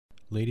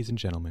Ladies and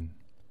gentlemen,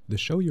 the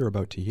show you're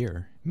about to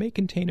hear may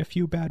contain a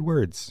few bad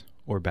words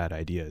or bad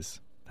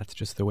ideas. That's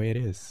just the way it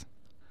is.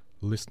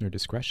 Listener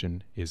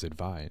discretion is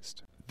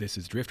advised. This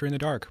is Drifter in the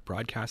Dark,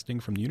 broadcasting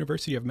from the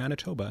University of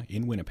Manitoba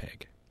in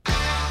Winnipeg. I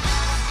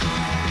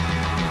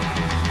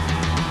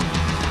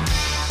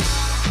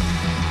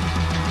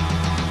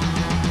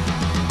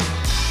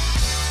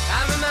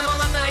remember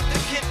the night the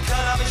kid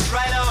cut off his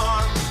right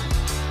arm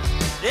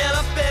in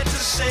a bid to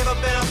save a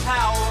bit of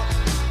power.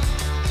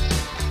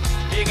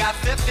 He got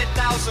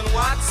 50,000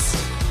 watts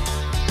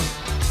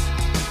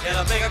in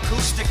a big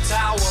acoustic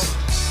tower.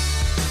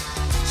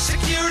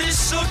 Security's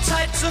so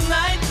tight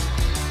tonight.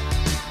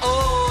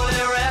 Oh,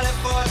 they're ready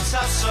for a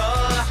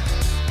tussle.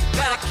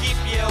 Gotta keep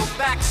your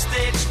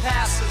backstage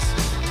passes,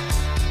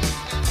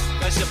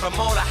 'cause your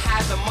promoter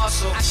had the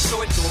muscle. And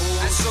so it goes,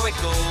 and so it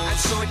goes, and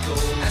so it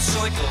goes, and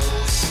so it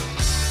goes.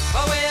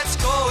 But where it's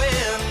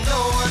going,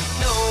 no one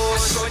knows.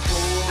 And so it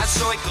goes, and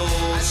so it goes,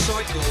 and so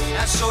it goes,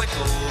 and so it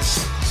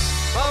goes.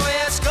 But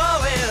where it's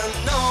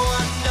going, no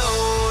one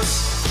knows.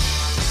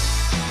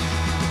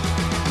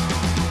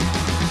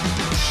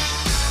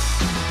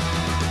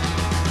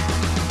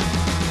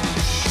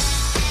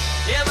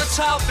 In the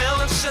tall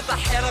building sit the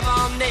head of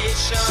all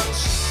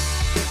nations,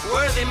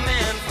 worthy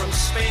men from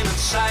Spain and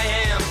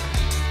Siam.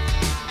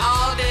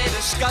 All day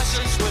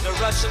discussions with the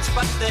Russians,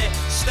 but they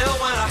still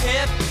went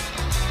ahead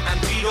and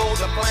vetoed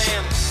the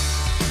plan.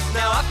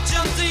 Now up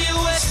jumped the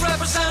U.S.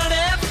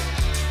 representative.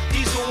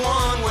 He's the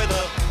one with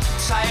the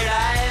tight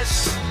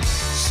eyes.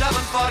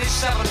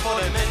 747 for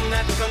him in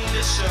that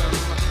condition,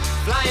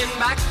 flying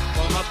back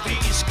from a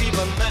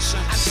peacekeeping mission.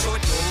 And so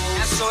it goes,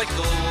 and so it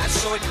goes, and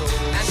so it goes,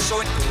 and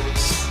so it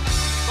goes.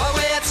 But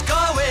where it's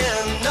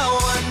going, no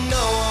one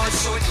knows. And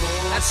so it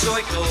goes, and so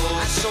it goes,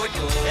 and so it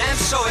goes, and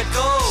so it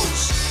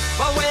goes.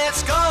 But where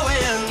it's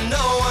going,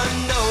 no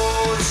one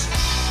knows.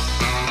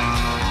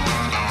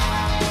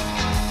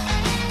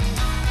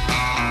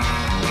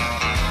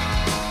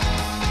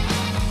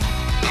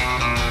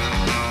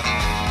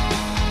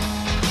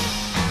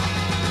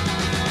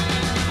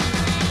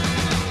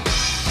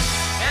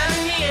 And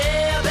in the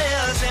air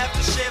there's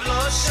aftershave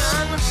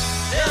lotion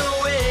in the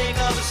wake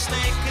of a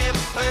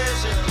snake-hipped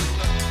Persian.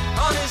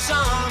 On his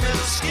arm is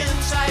a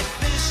skin-tight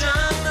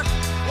vision.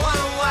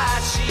 Wonder why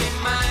she ain't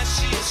mine,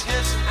 she's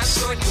his. And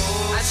so it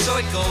goes, and so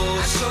it goes,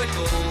 and so it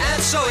goes,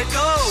 and so it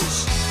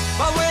goes.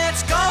 But where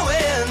it's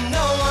going,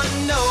 no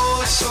one knows.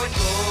 And so it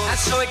goes, and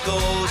so it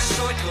goes, and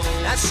so it goes,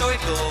 and so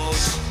it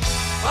goes.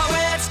 But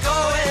where it's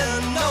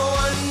going, no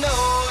one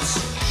knows.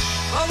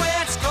 But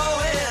where it's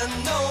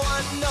going, no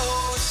one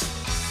knows.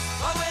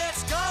 But where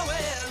it's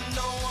going,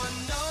 no one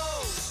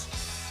knows.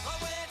 But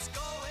where it's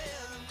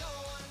going, no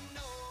one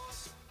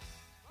knows.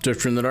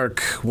 Drifter in the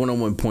Dark,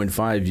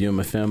 101.5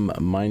 UMFM.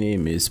 My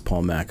name is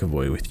Paul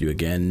McAvoy with you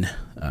again,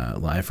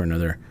 live for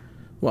another,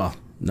 well,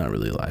 not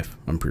really live.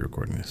 I'm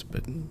pre-recording this,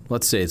 but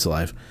let's say it's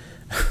live.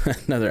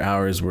 Another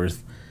hour's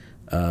worth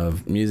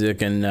of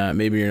music, and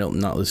maybe you're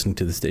not listening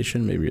to the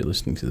station, maybe you're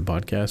listening to the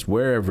podcast,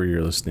 wherever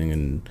you're listening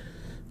and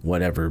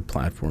whatever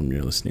platform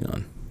you're listening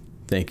on.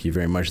 Thank you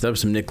very much. That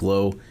was some Nick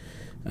Lowe,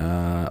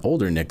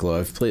 older Nick Lowe.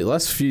 I've played,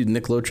 last few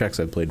Nick Lowe tracks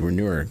I've played were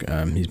newer.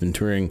 He's been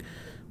touring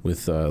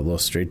with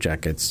Los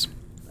Straitjackets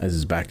as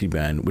his backing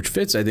band, which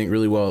fits, I think,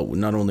 really well,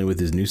 not only with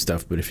his new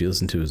stuff, but if you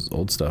listen to his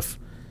old stuff,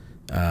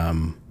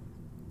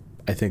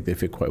 I think they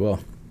fit quite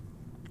well.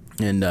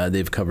 And they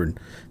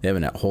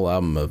have a whole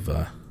album of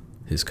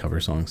his cover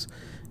songs,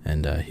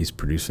 and he's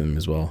produced them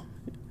as well.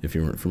 If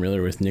you weren't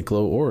familiar with Nick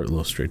Lowe or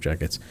Los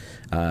Straitjackets,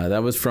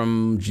 that was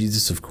from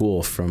Jesus of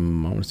Cool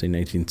from, I want to say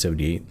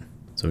 1978,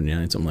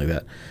 79, something like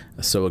that.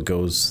 So It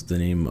Goes, the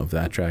name of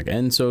that track.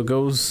 And So It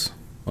Goes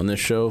on this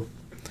show.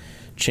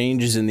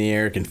 Changes in the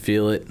air, can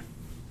feel it.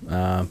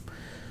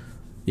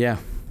 Yeah,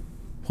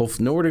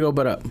 nowhere to go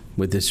but up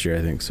with this year,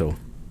 I think. So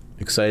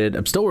excited.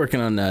 I'm still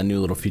working on a new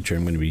little feature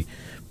I'm going to be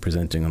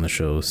presenting on the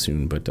show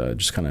soon, but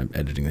just kind of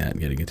editing that and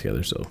getting it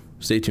together. So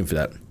stay tuned for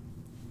that.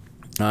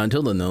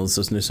 Until then, though, let's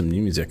listen to some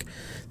new music.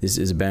 This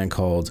is a band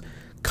called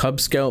Cub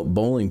Scout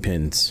Bowling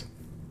Pins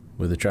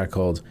with a track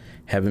called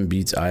Heaven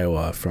Beats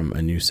Iowa from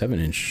a new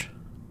 7-inch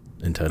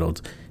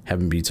entitled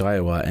Heaven Beats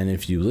Iowa. And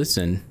if you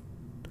listen,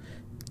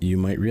 you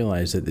might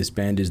realize that this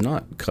band is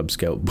not Cub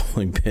Scout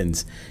Bowling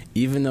Pins,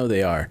 even though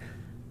they are,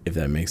 if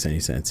that makes any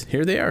sense.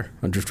 Here they are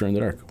on Drifter in the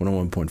Dark,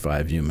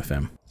 101.5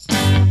 UMFM.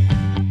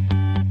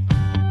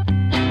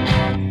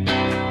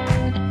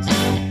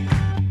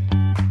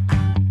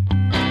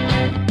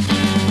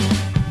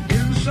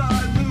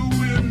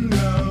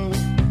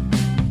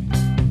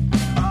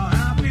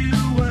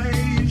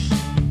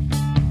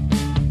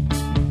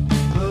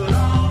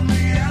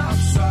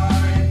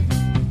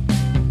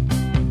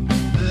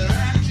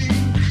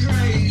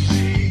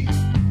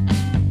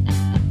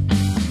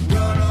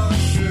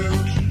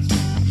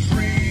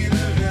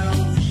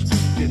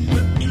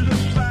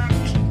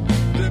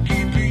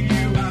 Keeping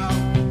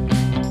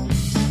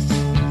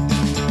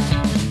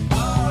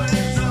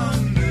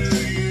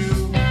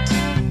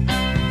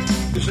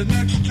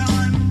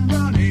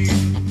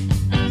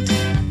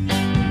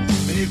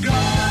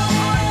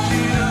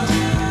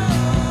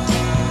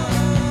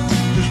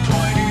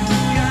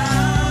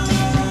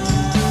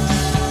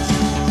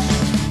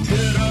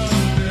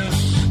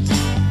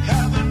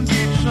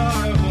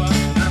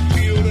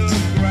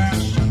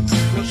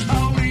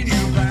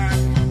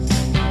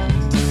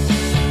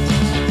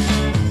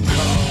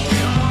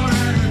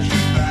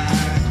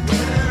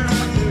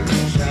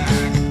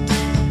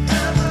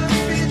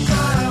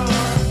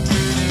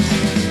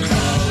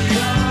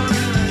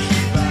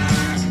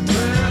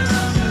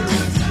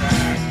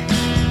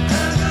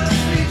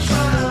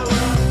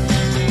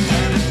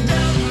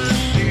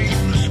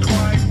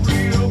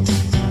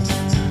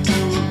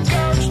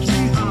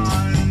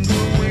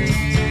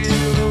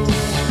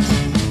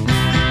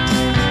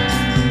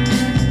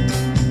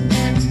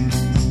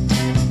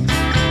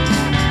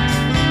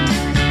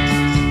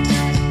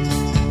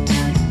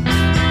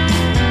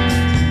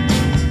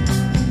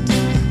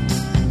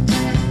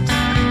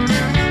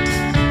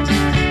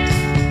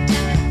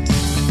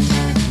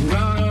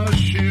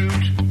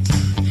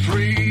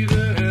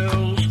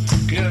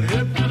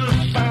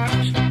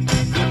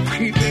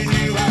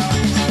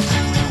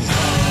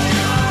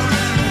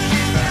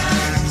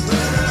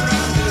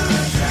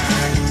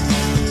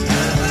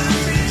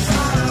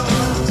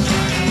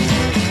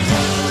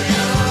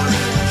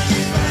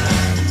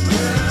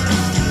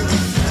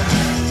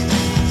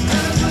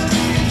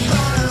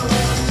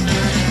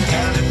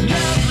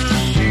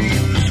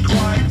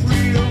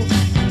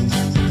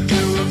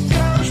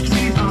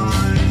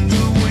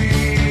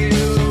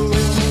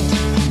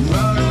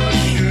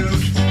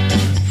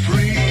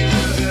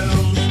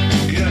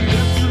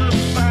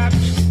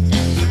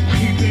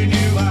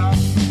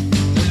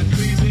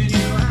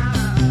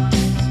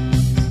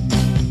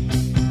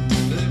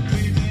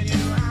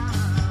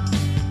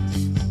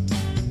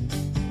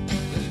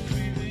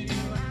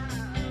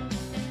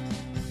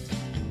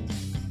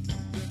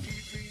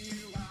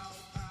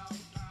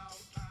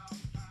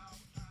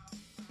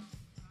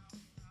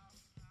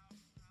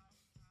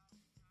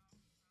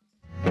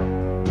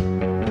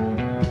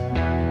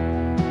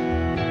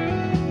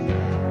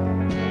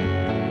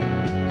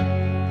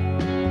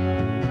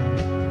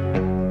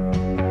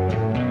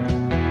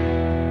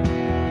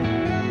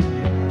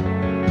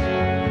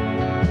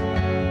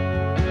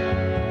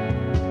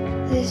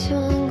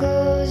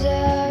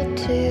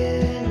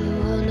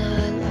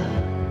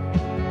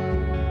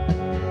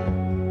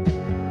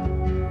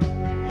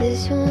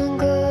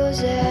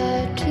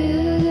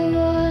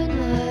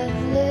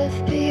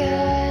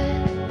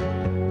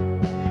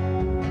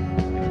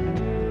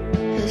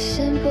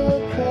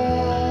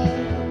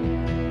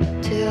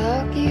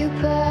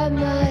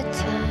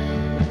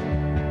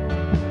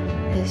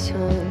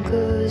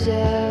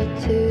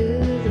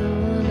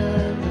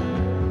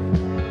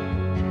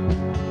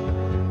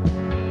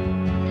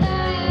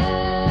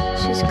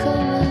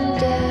coming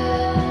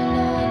down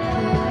on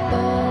her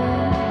own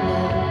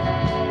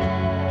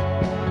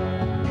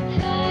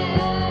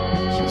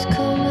now. She's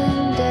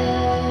coming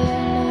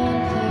down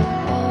on her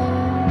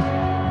own.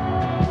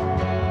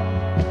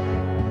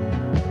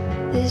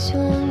 This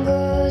one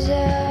goes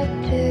out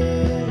to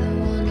the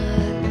one I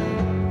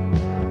know.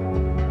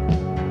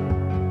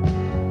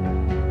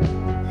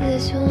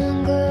 This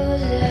one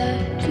goes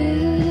out to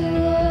the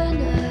one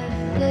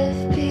I've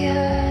left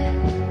behind.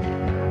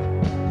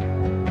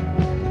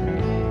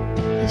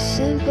 A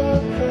simple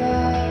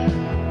pride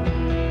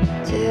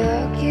to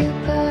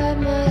occupy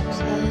my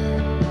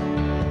time.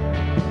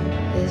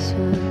 This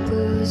one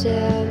goes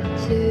out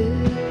to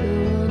the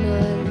one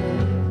I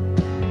love.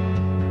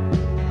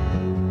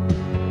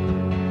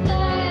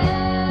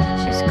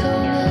 She's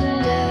coming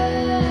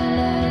down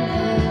on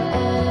her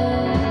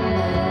own now.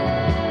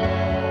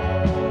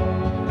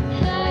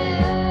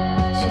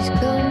 She's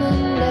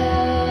coming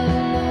down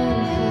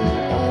on her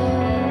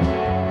own.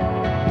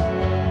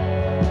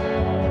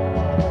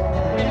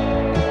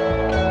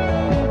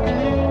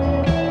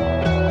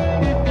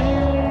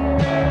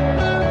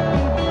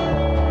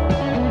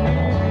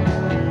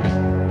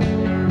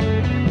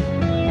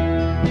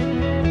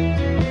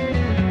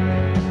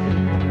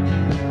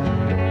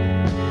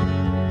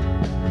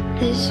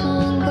 This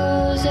one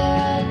goes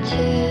out to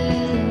the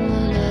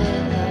one I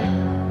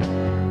love.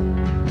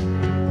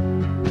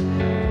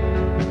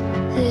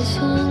 This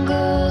one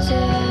goes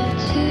out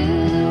to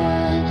the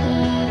one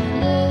I've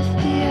left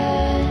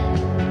behind.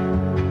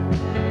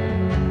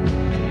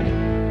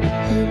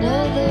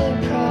 Another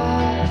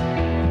pride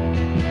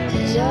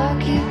has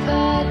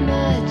occupied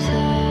my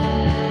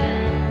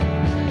time.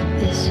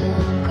 This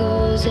one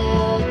goes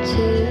out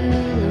to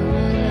the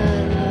one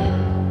I love.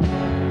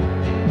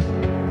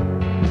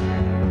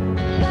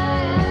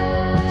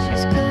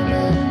 She's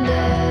coming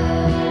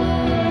down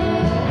on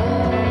her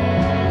own.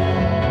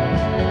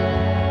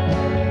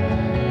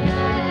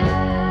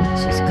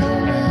 She's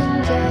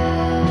coming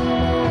down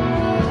on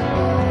her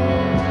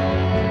own.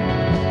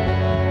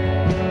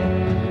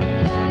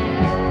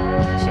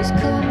 She's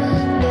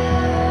coming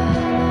down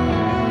on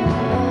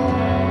her own.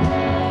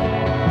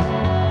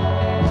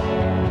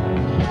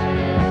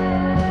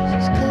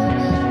 She's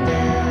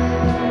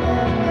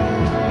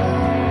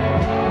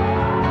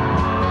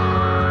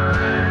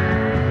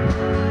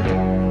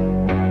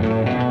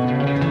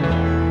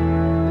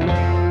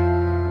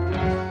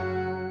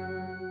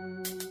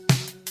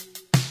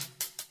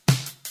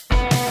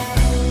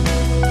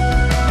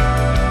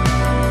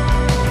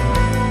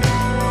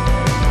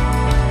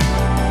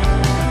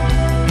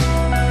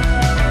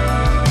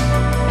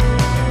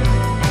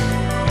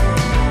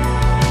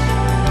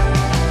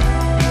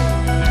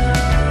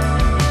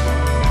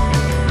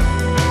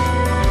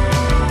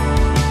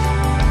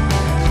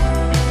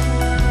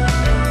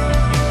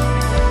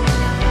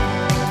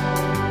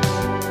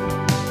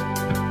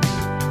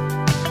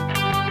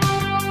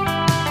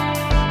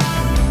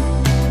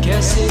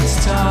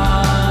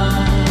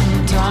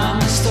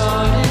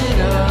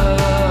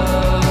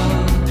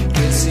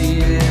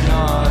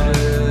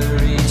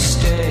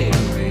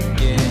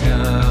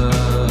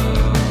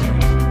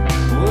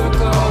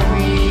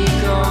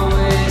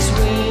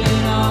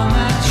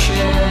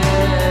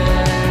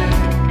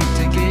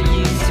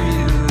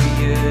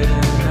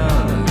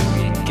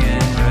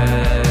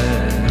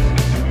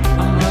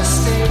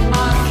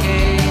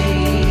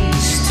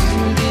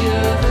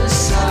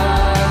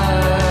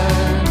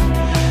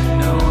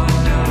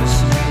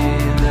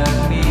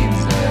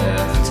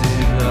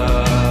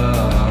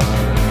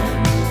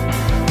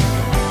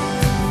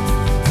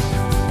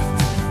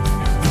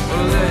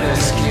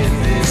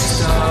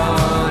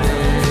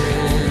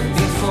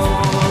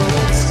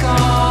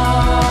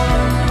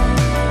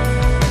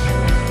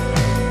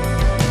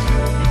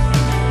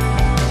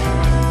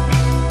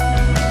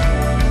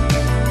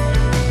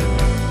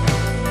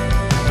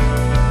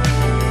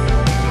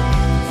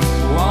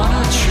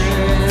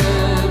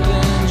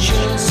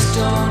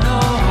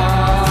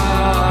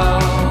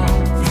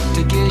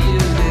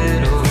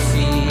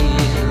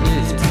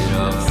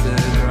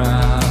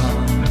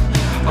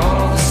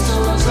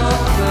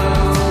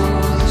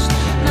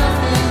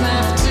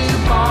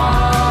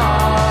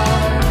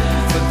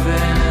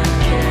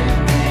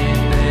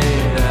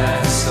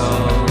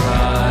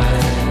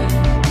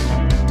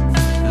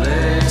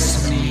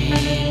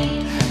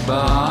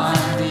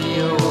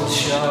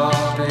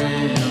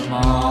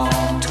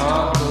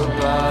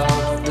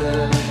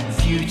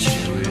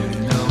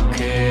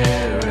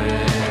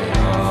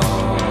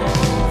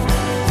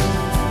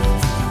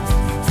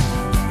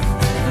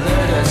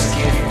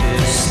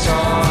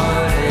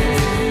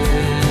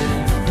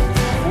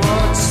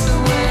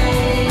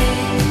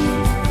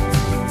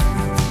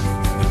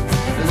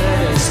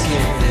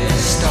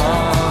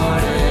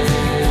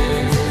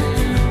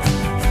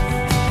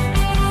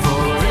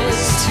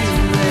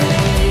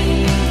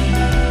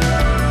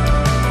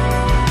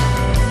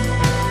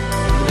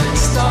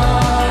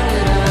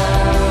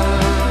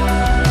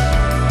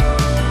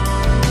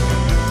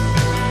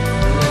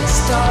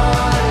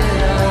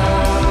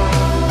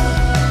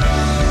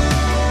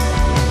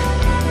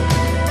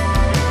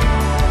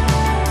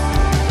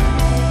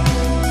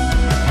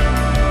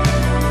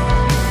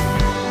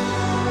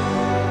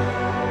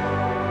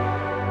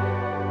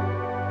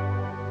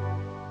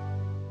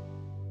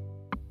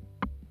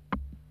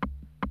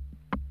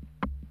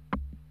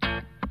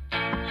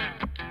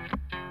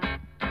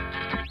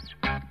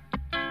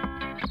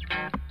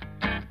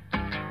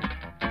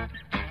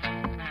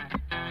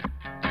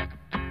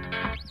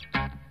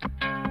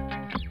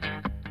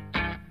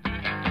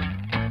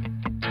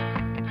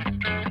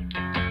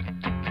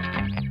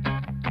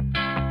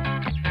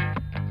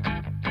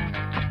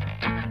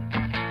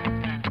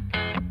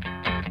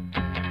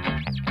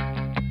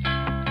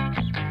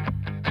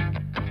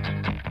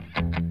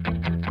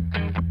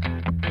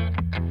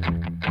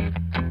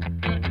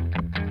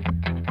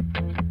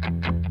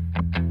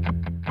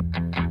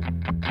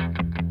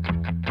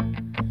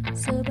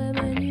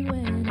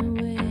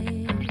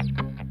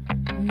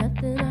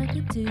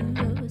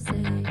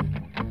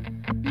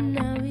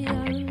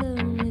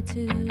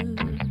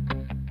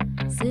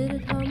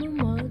come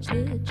and watch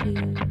the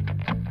Jew.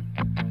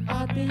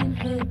 I've been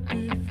hurt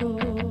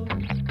before,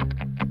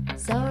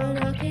 saw her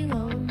knocking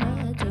on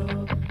my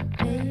door.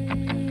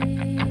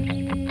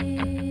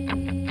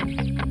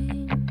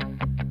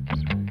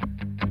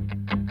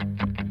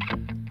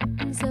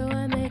 And so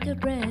I make a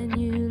brand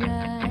new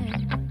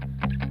life,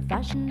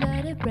 fashioned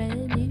out a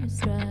brand new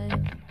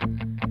stripe.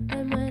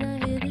 And when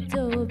I hear the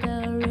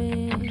doorbell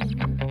ring,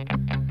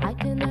 I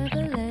can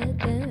never let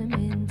them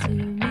into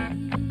me.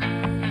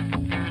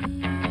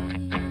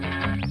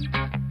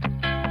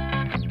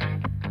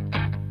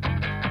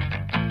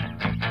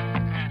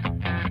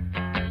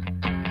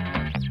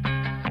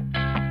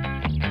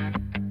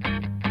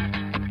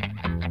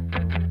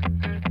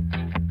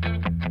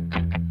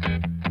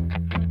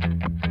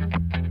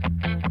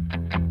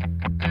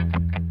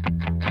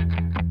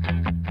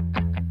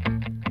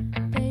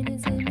 Pain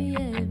is in me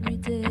every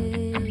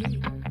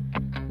day.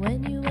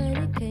 When you and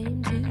it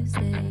came to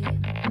stay,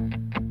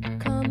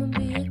 come and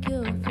be a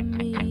cure for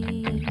me.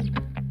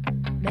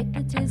 Make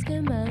the tears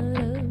come out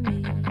of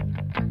me.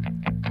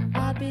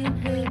 I've been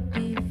hurt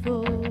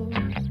before,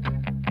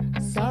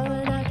 saw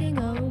her knocking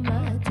on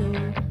my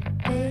door.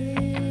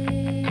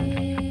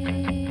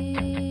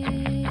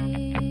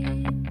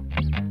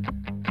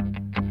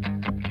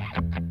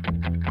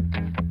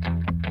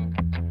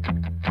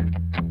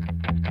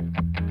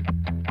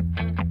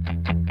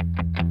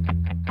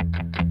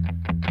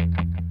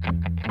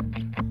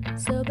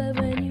 So bad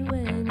when you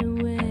went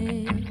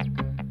away,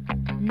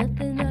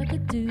 nothing I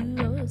could do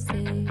or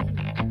say.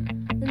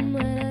 And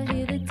when I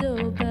hear the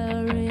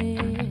doorbell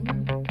ring,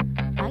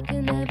 I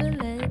can never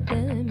let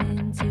them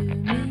into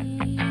me.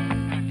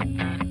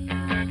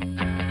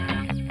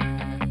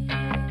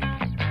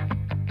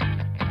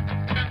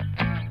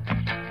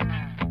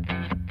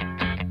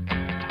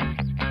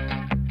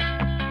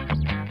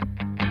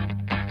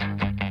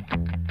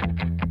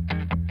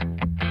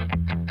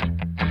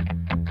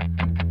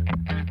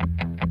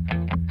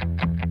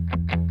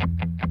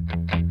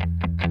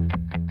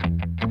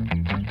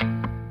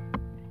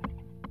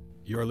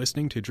 You're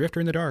listening to Drifter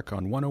in the Dark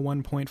on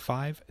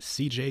 101.5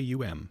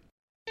 CJUM.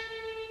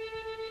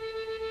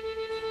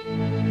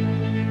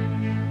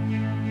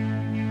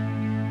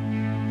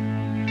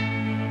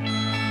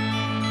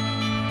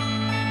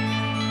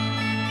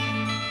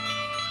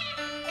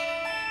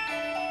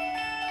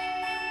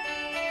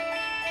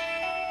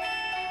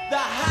 The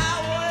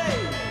highway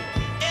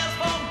is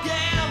for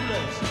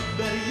gamblers.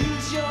 Better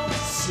use your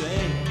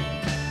sense.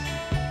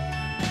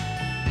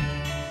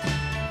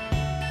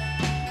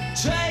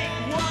 Take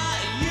what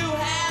you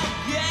have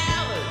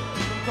gathered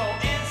from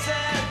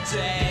coincidence.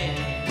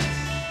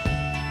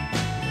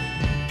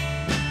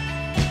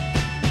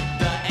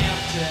 The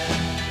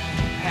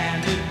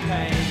empty-handed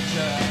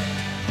painter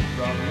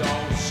from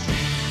your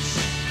streets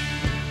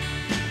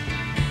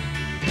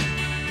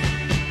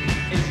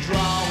is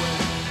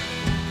drawing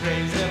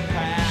crazy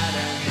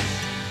patterns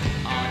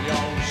on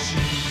your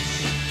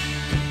sheets.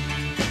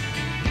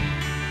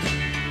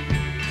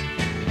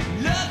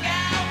 Look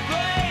out,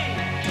 babe,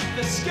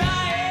 the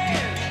sky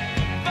is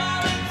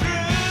falling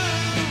through,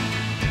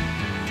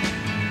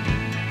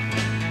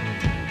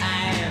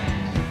 and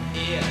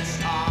it's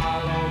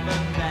all over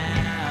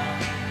now,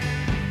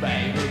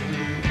 baby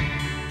blue.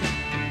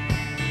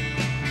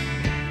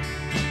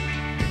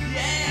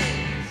 Yes.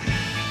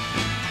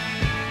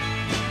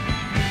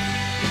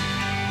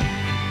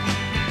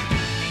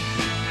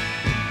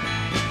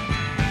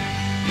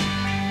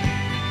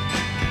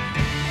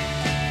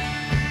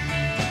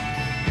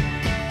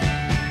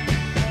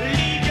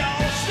 Leave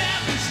your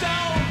stepping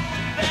stones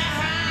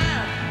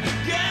behind,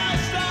 girl,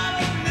 start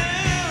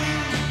anew.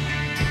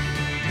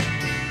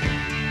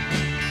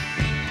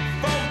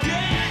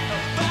 Forget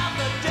about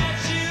the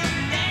debts you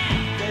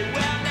left, they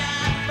will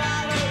not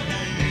follow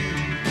you.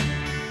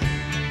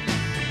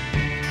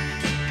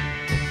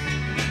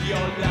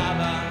 Your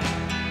lover,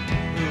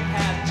 who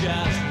has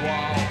just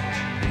walked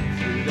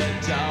through the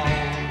door,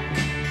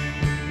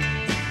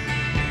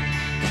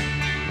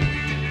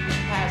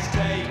 has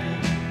taken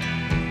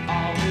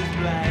all his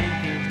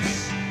blankets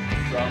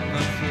from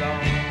the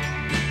floor.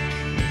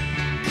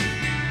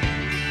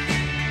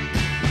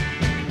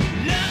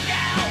 Look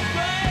out,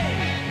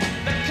 babe,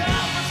 the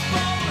cover's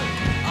falling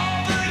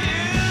over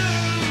you,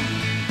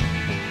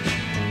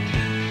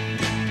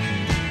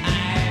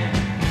 and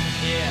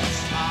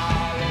it's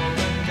all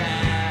over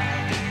now,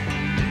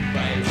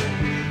 baby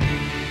blue.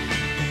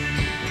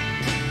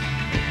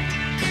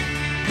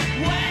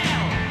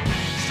 Well,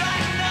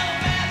 strike another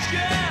match,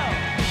 girl.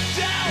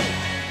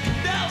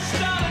 Don't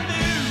start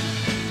anew.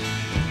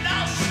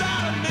 Don't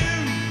start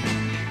anew.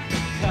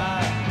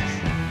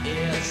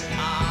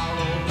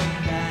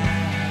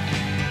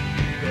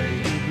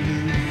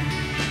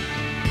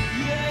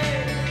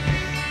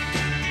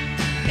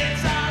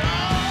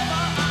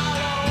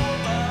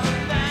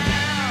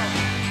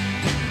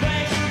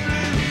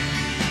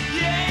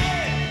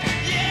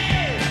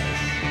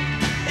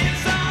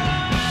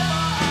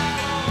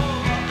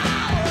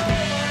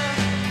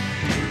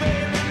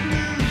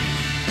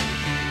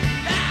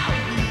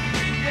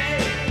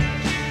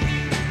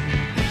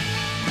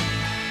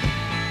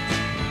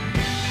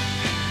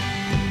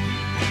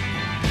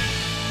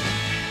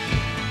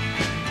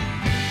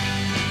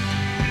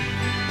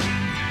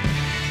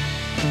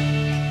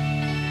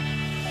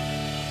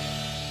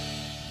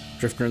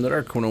 Drifter in the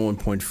Dark,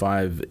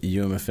 101.5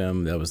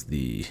 UMFM. That was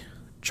the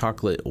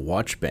Chocolate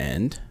Watch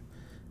Band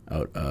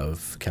out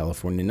of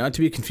California. Not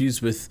to be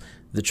confused with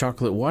the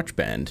Chocolate Watch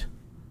Band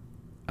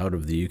out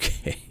of the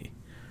UK.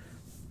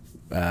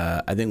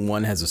 I think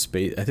one has a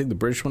space. I think the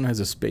British one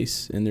has a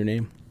space in their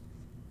name.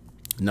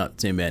 Not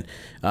the same band.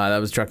 That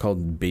was a track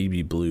called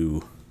Baby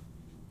Blue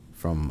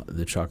from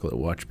the Chocolate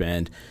Watch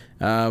Band.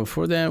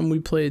 Before that, we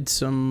played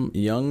some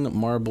Young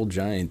Marble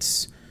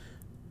Giants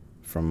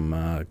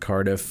from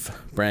Cardiff,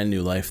 Brand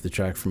New Life, the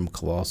track from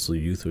Colossal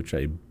Youth, which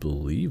I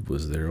believe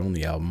was their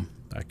only album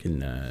back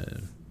in, I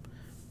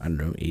don't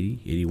know,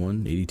 80,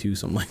 81, 82,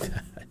 something like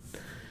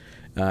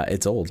that.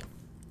 It's old.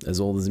 As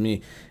old as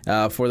me.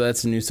 Before that,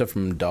 some new stuff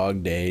from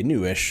Dog Day.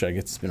 Newish. I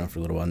guess it's been out for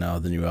a little while now.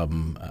 The new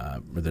album,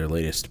 or their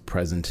latest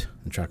present,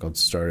 the track called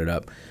Started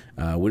Up.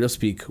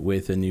 Widowspeak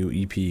with a new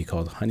EP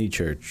called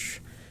Honeychurch.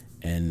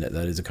 And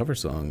that is a cover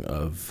song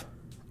of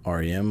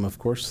R.E.M., of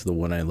course, the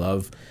one I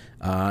love.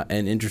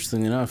 And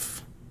interestingly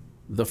enough,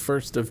 the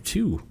first of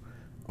two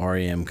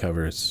R.E.M.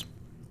 covers.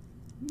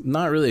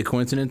 Not really a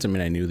coincidence. I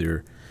mean, I knew they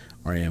were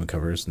R.E.M.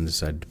 covers and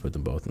decided to put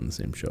them both on the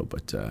same show.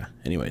 But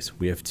anyways,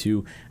 we have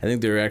two. I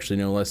think there are actually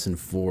no less than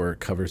 4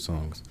 cover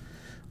songs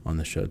on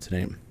the show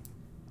today.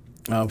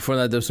 Before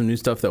that, there's some new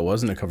stuff that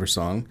wasn't a cover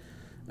song.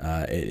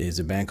 It is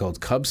a band called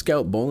Cub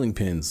Scout Bowling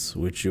Pins,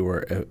 which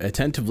your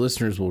attentive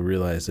listeners will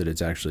realize that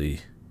it's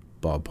actually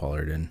Bob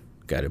Pollard and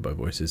Guided by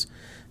Voices.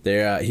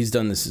 He's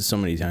done this so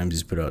many times.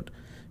 He's put out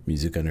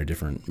music under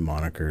different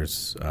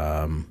monikers.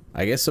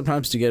 I guess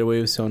sometimes to get away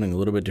with sounding a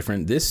little bit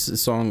different.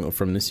 This song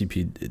from this EP,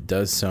 it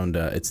does sound,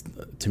 it's,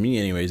 to me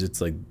anyways,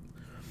 it's like,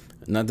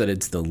 not that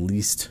it's the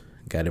least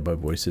Guided by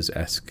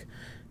Voices-esque,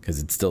 because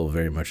it's still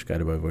very much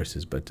Guided by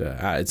Voices, but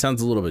it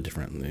sounds a little bit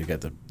different. You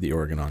got the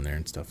organ on there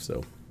and stuff,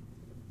 so.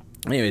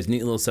 Anyways,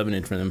 neat little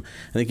 7-inch from them.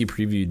 I think he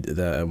previewed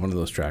one of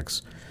those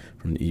tracks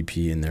from the EP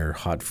in their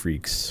Hot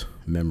Freaks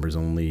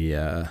members-only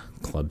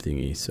club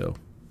thingy, so,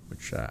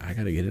 which I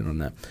got to get in on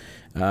that.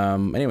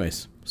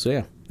 Anyways, so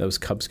yeah, that was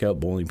Cub Scout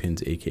Bowling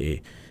Pins,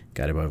 a.k.a.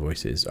 Guided by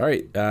Voices. All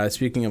right,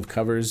 speaking of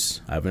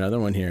covers, I have another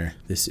one here.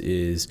 This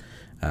is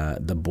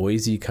the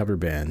Boise Cover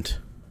Band,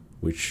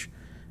 which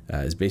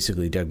is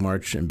basically Doug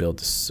March and from Built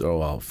to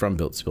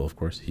Spill, of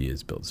course. He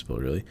is Built to Spill,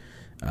 really.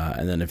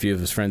 And then a few of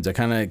his friends that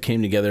kind of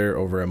came together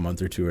over a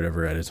month or two or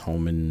whatever at his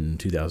home in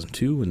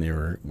 2002 when they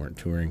weren't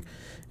touring.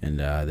 And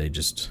they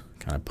just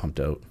kind of pumped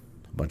out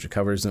a bunch of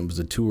covers. And it was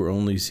a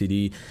tour-only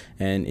CD.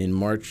 And in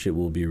March, it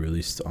will be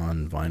released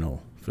on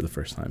vinyl for the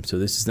first time. So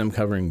this is them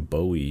covering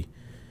Bowie.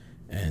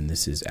 And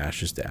this is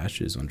Ashes to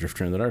Ashes on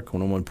Drifter in the Dark,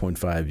 101.5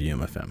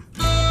 UMFM.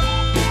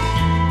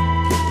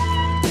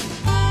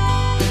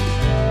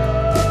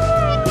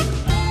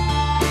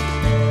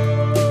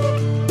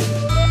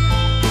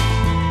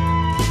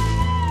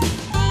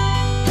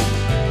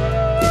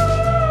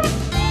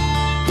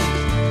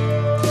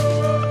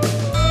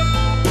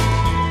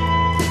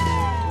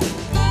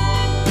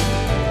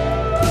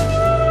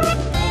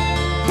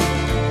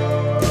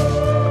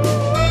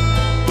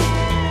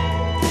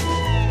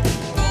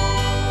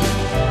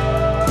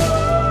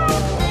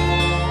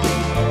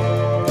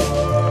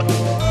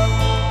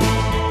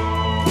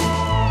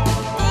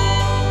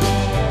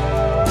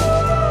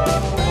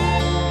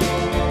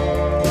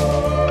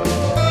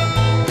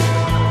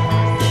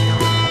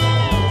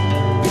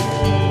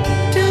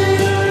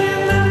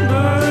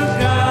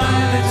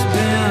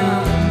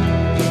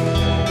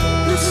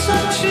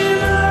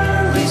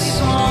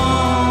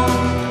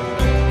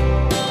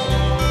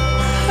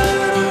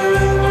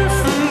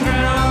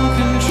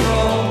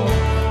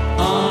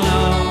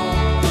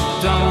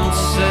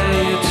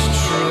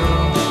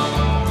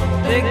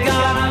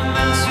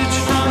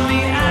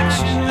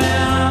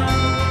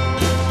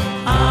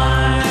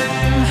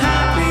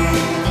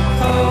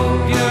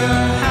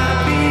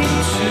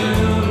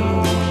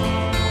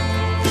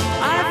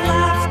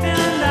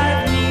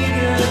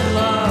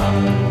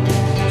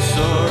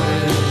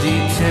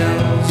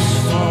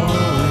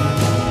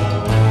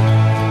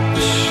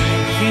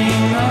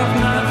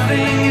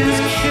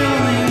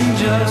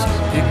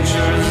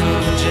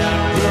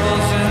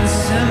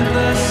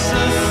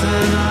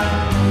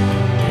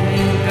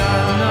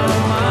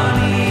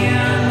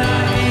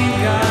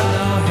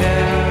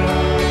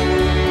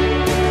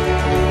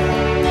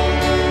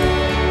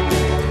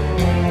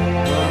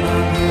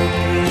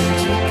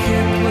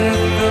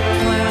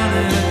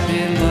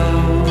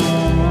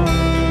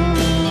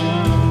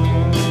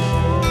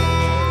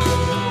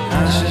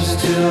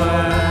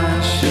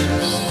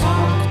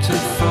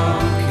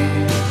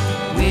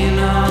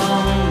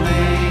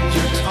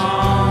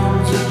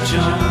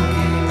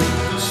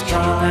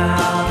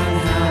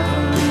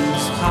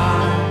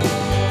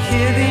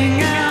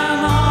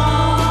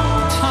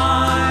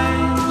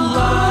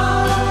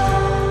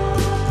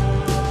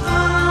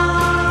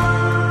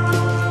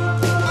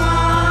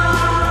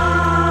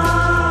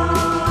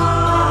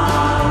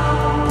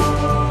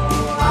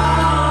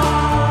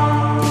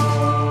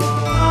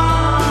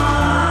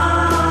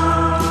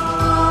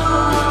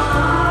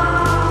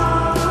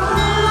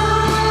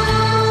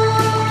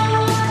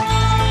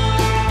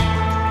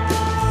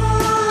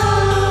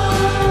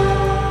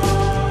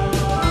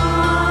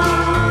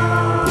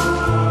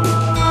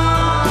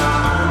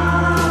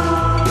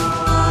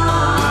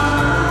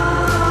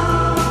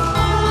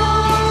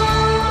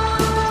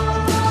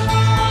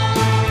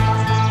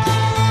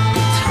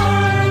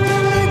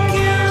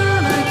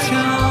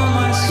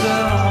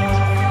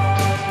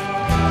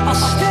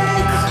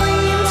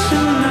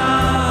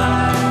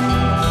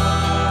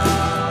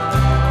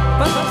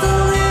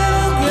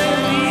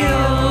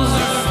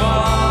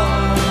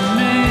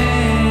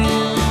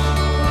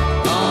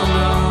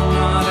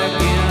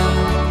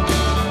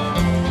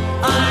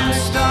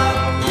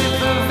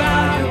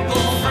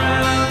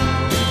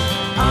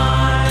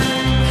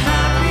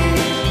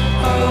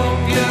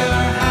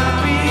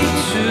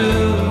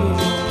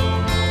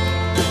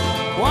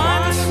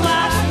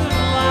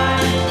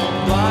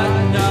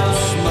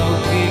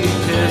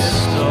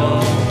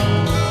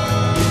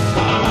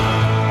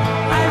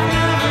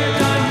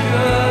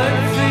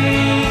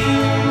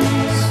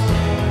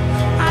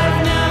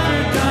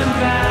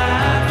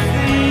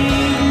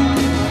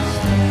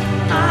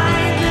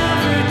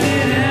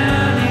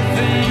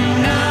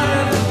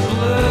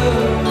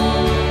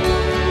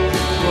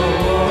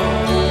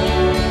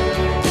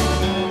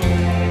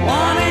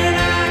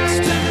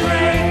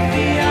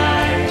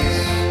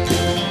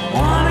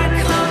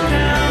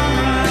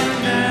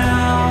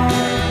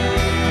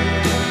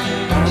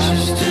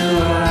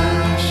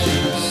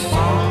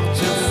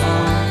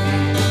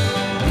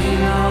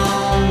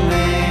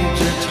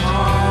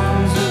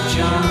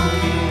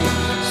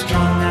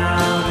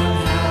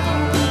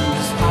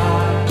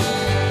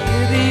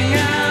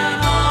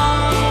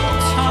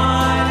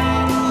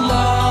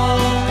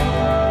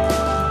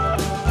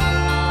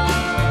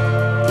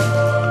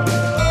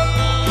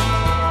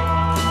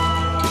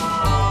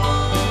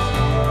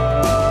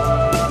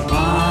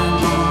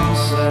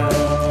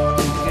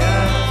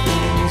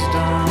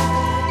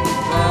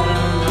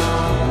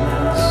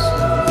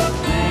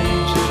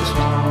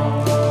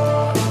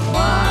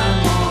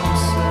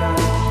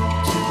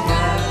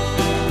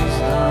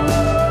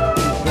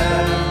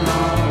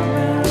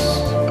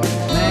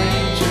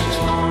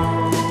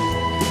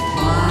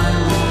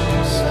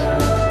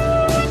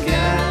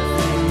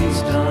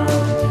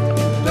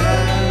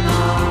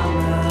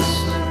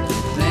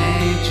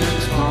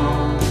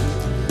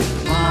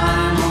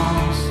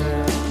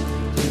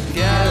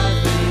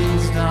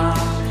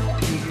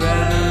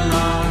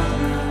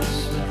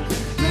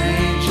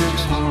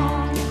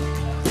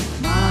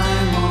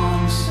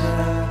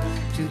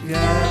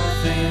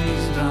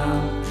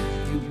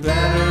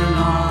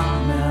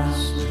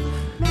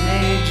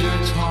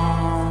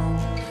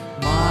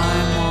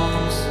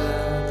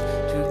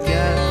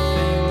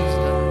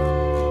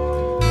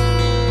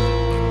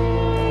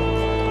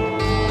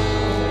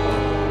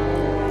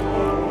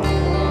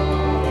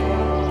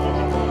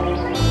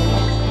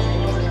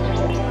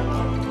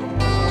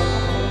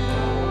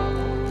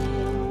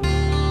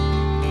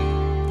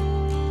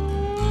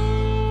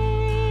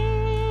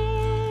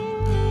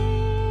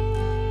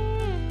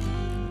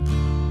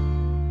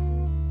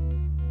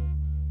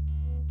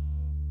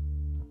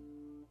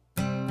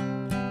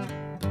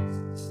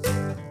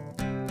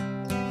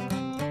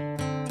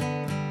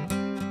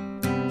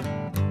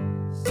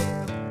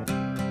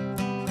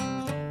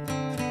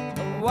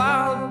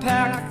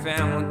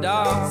 family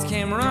dogs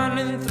came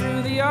running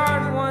through the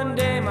yard one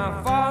day.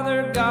 My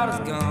father got his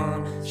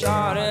gun,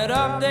 shot it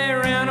up, they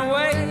ran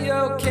away,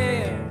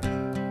 okay.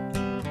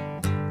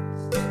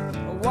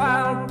 A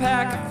wild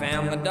pack of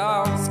family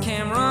dogs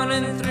came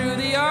running through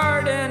the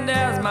yard, and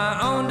as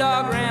my own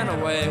dog ran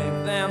away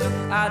with them,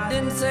 I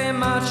didn't say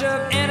much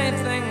of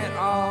anything at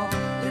all.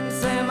 Didn't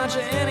say much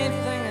of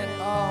anything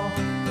at all.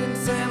 Didn't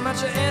say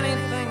much of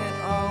anything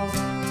at all.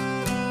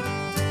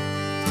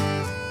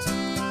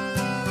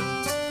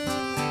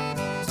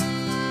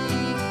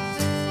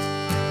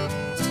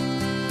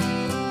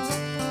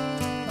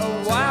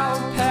 A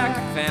wild pack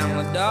of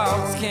family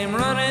dogs came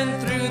running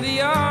through the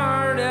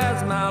yard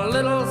as my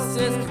little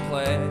sister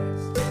played.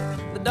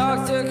 The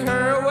dogs took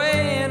her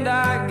away, and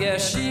I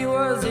guess she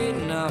was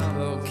eating up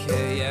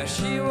okay. Yeah,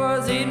 she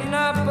was eating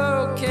up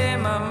okay.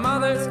 My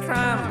mother's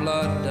crying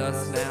blood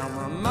dust now.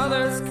 My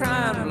mother's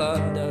crying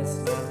blood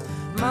dust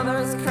now.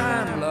 Mother's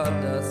crying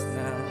blood dust now.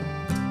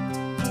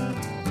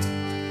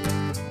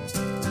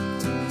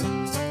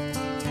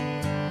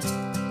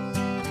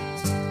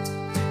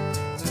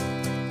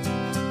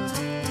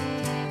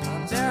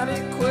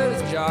 Daddy quit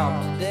his job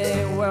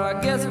today. Well, I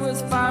guess it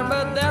was fired,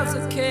 but that's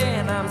okay.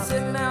 And I'm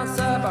sitting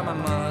outside by my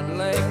mud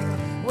lake,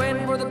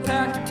 waiting for the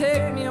pack to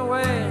take me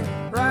away.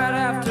 Right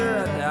after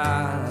I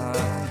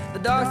die, the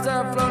dogs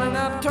start floating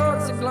up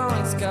towards the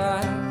glowing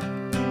sky.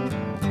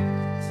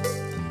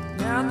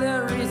 Now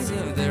they'll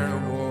receive their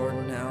reward.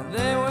 Now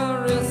they will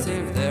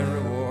receive their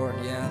reward.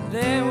 Yeah,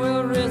 they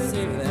will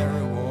receive their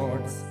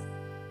rewards.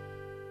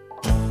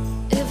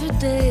 Every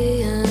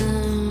day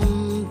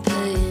I'm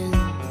paying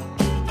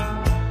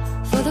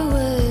for the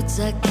words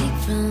I keep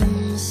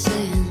from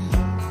saying.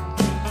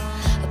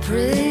 I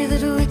pray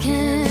that we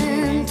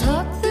can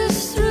talk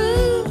this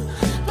through,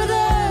 but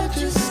I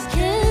just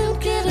can't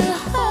get a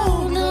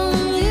hold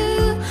on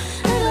you.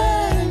 And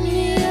I'm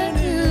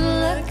yearning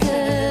like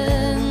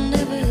I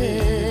never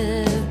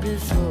have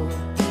before.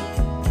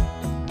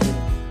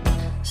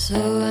 So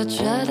I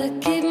try to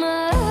keep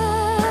my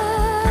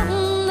eye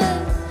on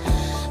that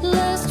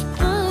last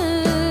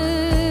burning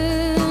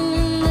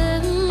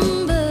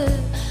ember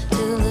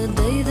till the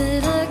day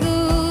that I go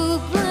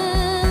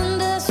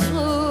blind. I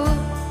swore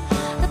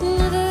I'd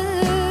never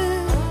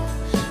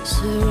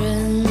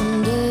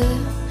surrender.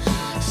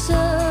 So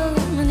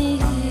many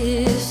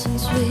years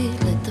since we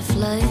lit the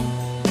flame.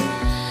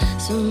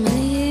 So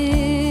many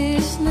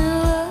years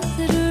now all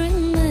that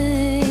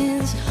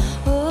remains.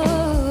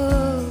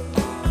 Oh,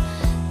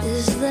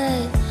 is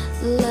that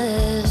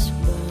last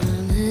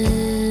burning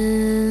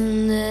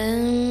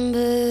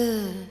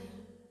ember.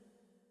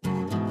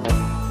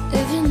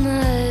 Every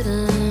night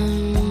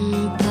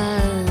I'm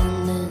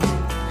pining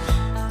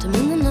to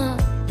mend the knot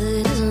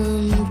that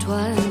isn't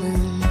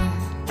twining.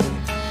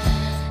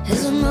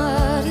 As a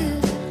martyr,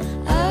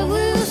 I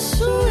will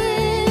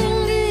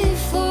swing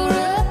before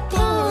I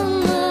pawn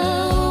my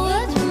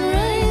wedding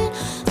ring.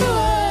 Though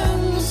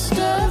I'm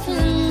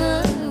starving, I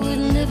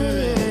would never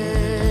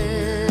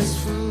ask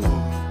for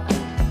more.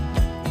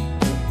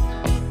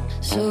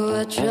 So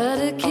I try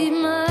to keep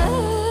my eye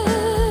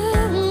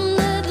on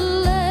that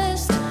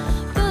last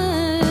burning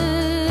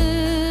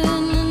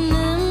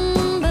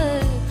ember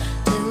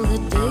till the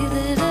day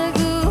that I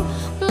go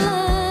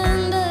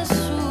blind. I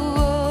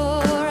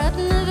swore I'd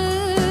never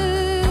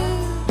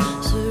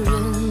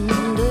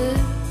surrender.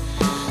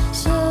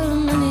 So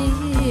many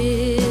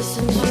years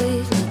since we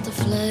lit the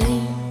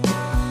flame.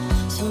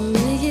 So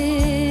many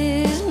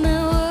years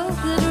now all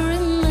that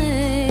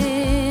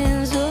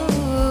remains. Oh,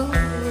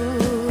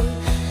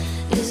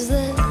 is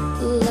that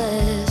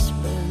last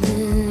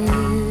burning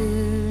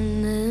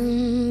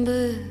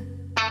ember.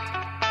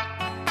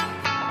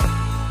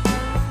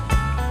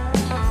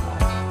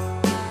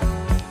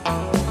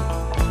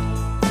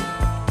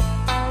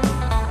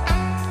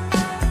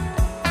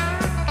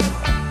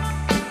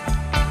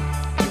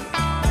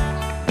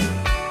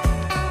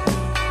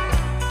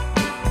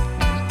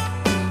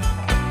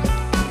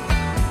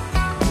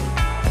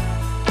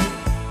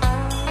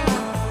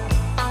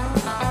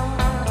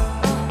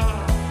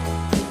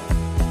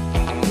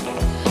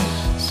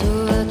 So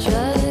I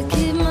try to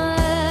keep my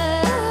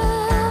eye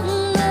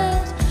on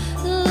that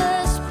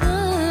last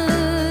burning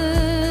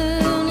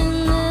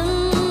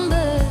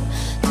ember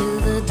till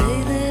the day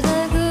that I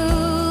go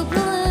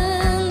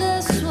blind. I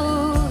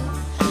swore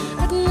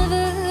I'd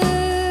never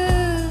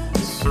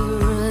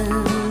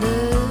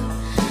surrender.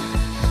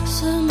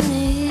 So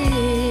many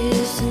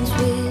years since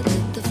we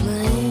lit the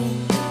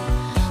flame.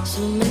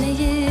 So many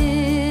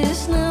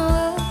years now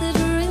all that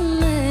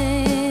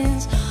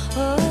remains.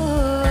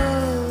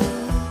 Oh,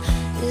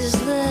 is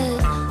that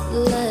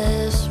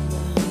last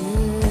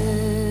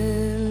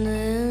burning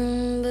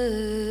ember.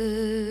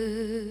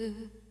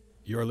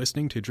 You're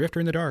listening to Drifter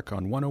in the Dark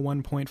on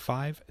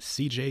 101.5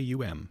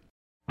 CJUM.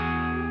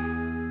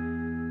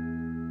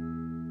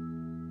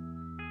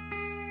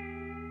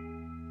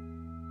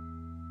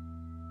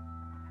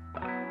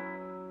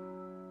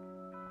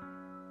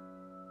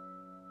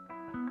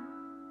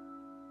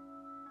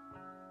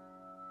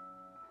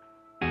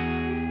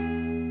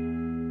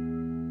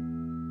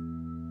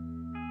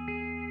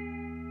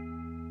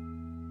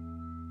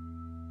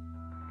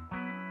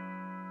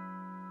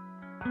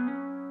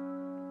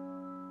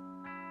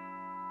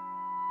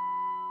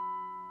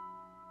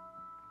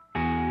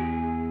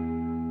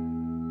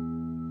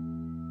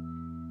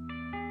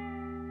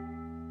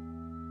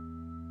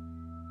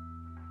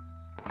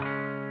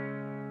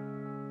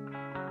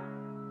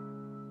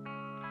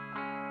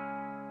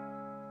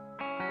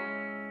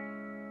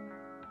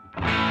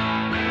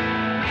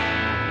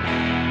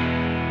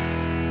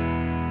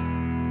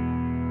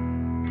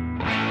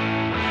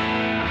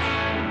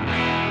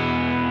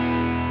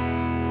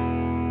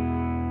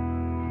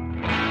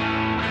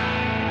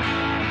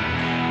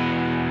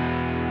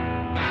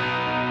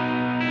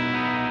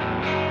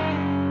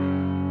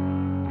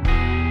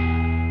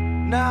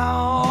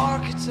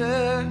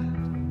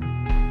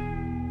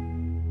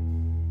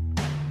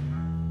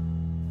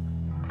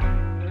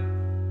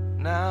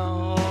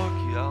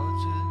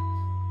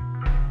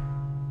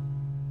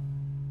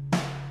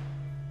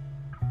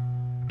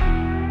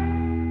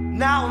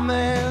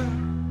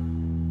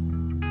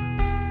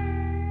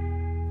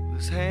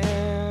 his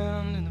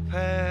hand in the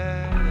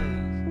past.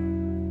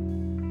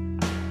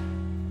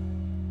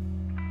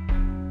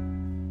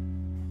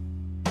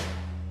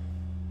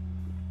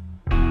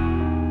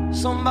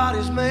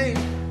 Somebody's made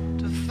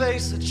to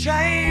face the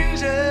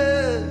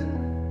changes.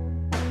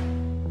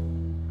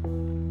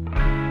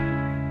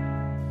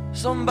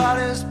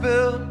 Somebody's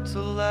built to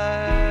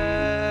last.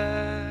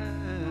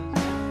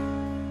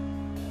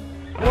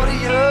 What do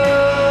you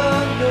know?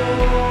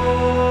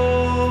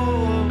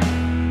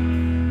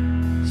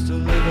 Still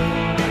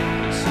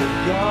living so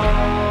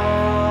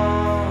young.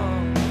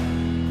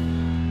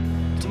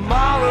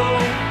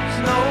 Tomorrow's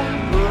no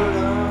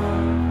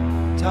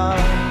burden.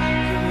 Time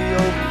can be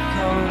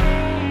overcome.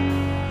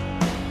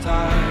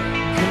 Time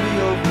can be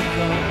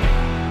overcome.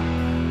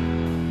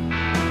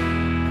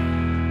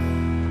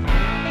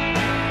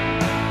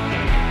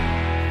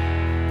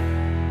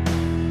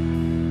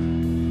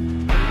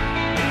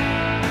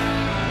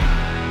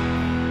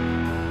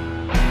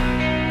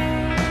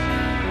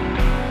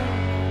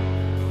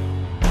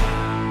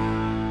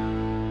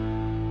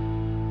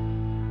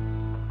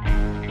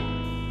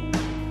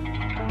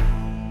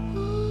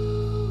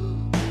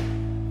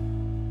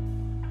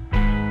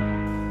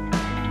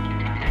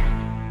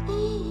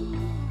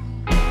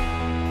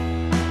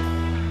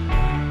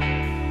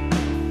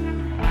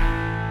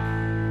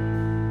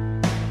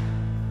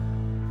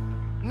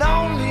 No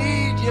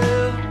need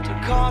yet to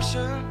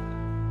caution.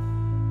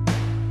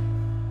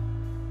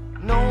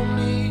 No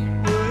need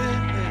worry.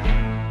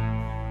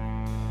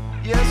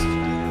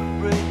 Yesterday will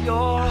break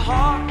your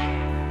heart.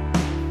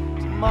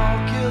 Tomorrow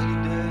kill you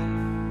dead.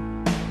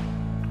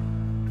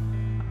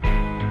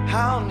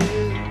 How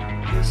near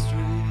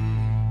history?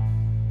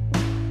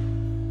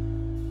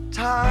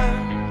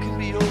 Time can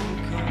be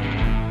overcome.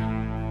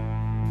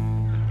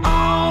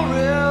 All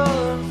real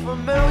and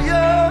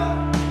familiar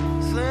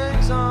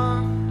things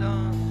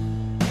undone.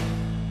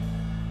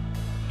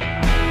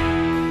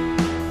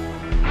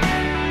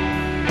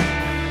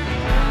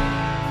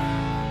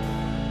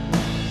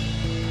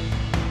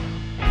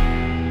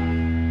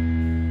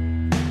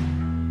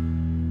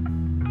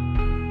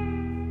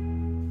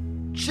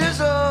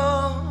 Chisel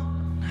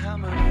and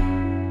hammer.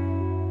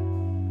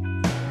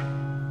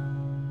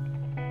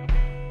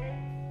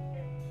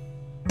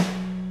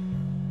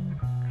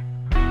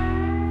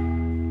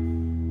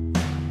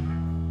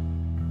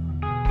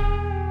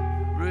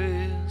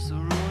 Raise the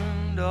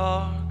ruined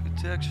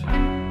architecture.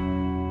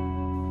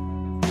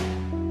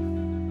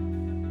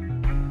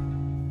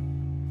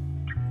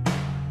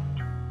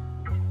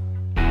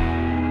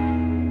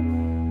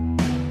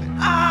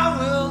 I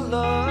will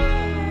love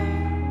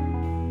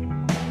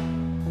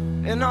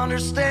and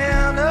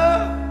understand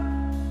her.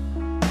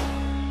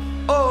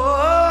 Oh,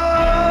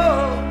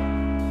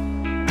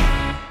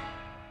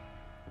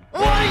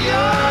 what do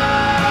you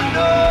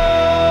know?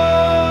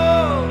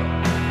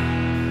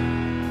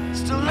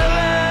 Still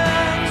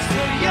living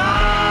so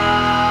young.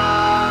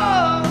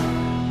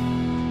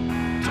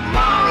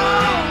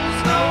 Tomorrow's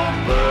no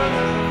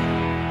burden.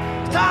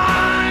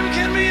 Time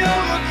can be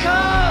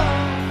overcome.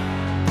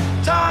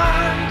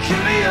 Time can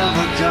be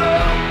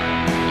overcome.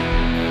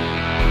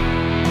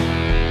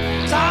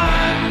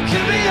 Time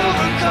can be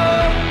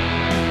overcome.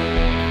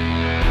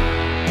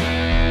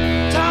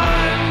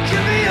 Time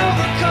can be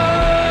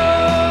overcome.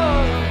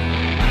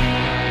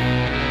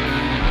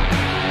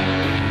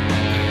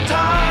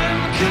 Time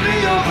can be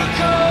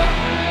overcome.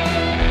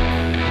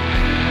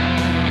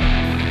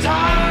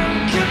 Time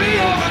can be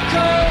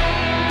overcome.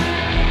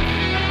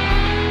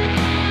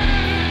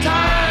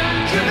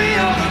 Time can be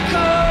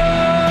overcome.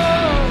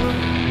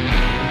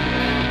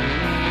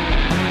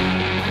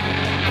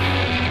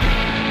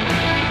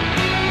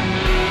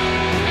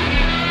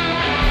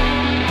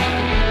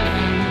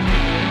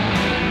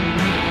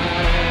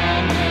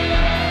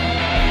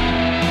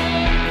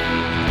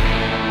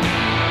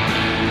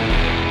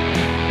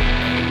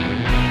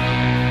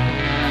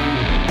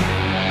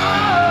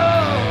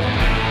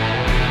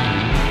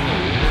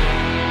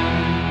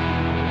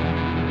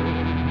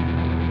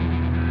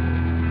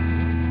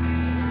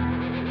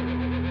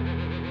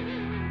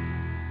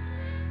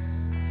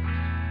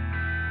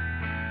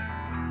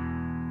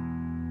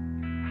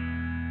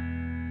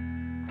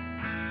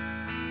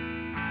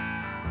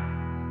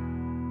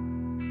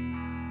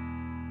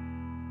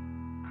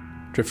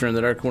 Drifter in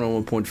the Dark,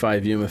 101.5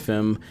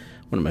 UMFM,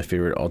 one of my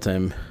favorite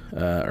all-time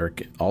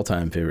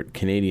favorite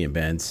Canadian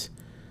bands,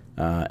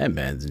 and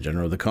bands in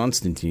general, the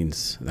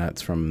Constantines.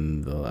 That's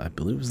from I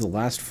believe it was the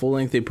last full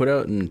length they put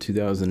out in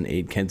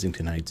 2008,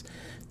 Kensington Heights.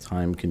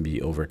 Time Can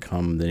Be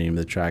Overcome, the name of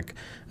the track.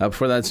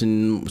 Before that,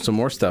 some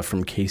more stuff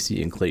from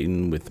Casey and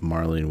Clayton with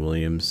Marlene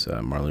Williams.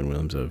 Marlene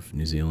Williams of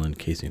New Zealand,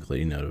 Casey and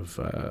Clayton out of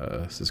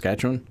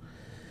Saskatchewan.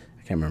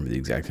 I can't remember the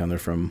exact town they're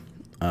from.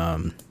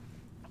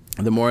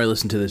 The more I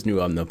listen to this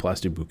new album, The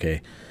Plastic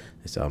Bouquet,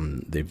 this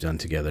album they've done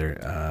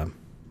together,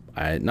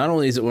 not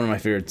only is it one of my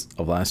favorites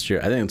of last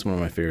year, I think it's one of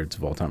my favorites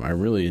of all time. I'm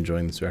really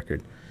enjoying this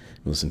record.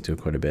 I'm listening to it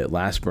quite a bit.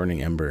 Last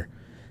Burning Ember,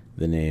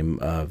 the name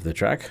of the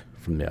track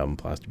from the album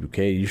Plastic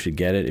Bouquet. You should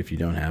get it. If you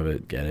don't have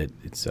it, get it.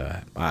 It's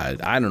I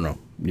don't know.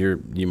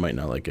 you might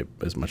not like it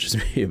as much as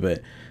me,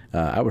 but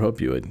I would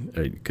hope you would,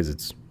 because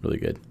it's really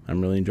good.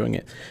 I'm really enjoying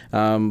it.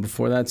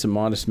 Before that, some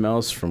Modest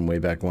Mouse from way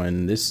back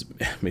when. This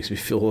makes me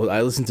feel old.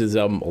 I listened to this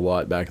album a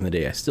lot back in the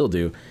day. I still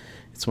do.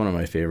 It's one of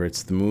my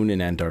favorites, The Moon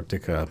in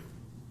Antarctica,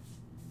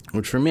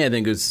 which for me I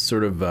think is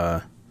sort of,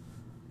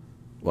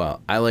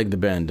 well, I like the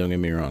band, don't get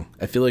me wrong.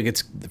 I feel like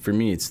for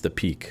me it's the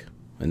peak,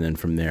 and then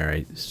from there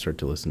I start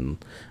to listen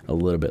a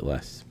little bit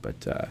less,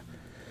 but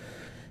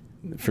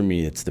for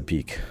me it's the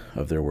peak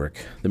of their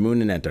work. The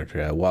Moon in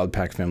Antarctica, Wild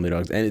Pack Family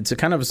Dogs, and it's a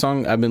kind of a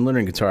song. I've been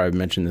learning guitar. I've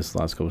mentioned this the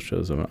last couple of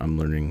shows. I'm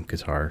learning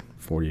guitar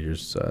 40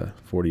 years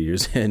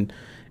in,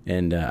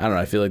 and I don't know,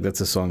 I feel like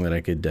that's a song that I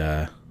could,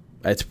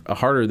 it's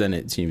harder than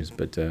it seems,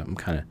 but I'm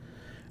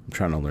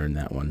trying to learn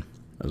that one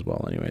as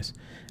well anyways.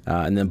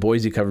 And then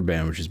Boise Cover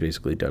Band, which is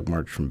basically Doug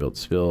March from Built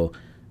to Spill,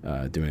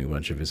 doing a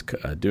bunch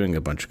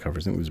of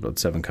covers. I think there's about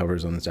 7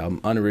 covers on this album.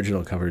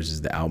 Unoriginal Covers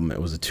is the album.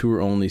 It was a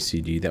tour-only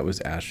CD. That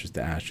was Ashes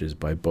to Ashes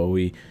by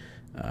Bowie.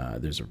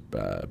 There's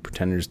a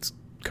Pretenders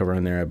cover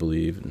on there, I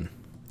believe, and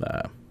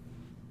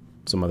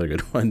some other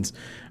good ones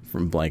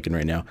from blanking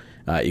right now.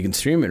 You can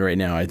stream it right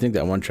now. I think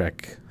that one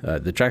track,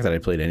 the track that I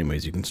played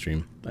anyways, you can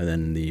stream. And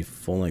then the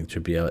full length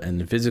should be out.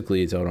 And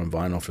physically, it's out on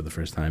vinyl for the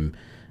first time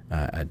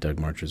at Doug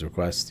March's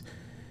request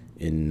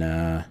in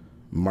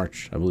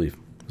March, I believe,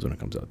 is when it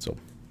comes out. So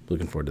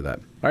looking forward to that.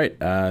 All right,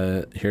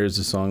 here's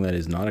a song that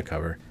is not a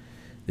cover.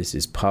 This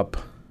is Pup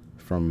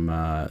from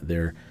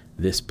their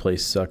This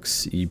Place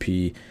Sucks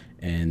EP,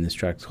 and this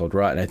track is called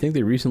Rot. And I think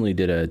they recently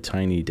did a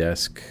Tiny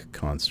Desk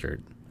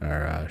concert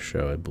or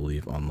show, I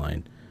believe,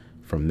 online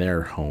from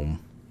their home.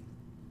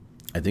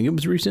 I think it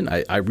was recent.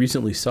 I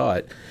recently saw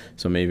it,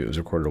 so maybe it was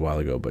recorded a while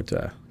ago, but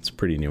it's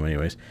pretty new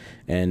anyways.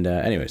 And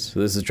anyways, so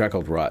this is a track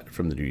called Rot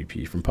from the new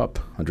EP from Pup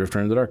on Drifter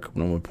in the Dark,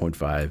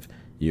 101.5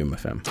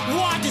 UMFM.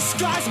 Why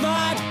disguise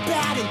my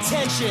bad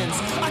intentions?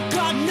 I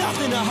got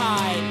nothing to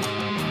hide,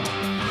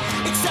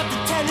 except the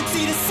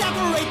tendency to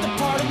separate the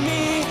part of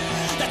me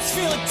that's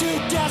feeling too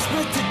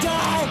desperate to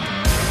die.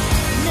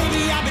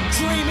 Maybe I've been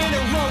dreaming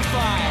a road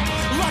fire,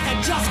 like I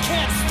just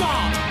can't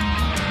stop.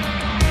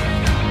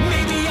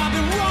 Maybe I've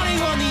been running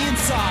on the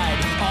inside,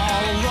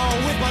 all alone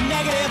with my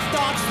negative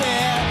thoughts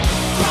there,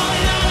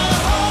 crawling out of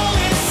the hole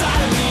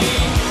inside of me,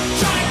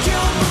 trying to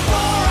kill them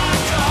before I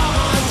come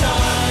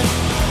undone.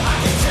 I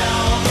can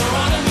tell they're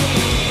onto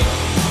me,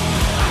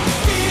 I can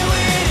feel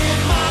it in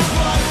my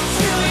blood,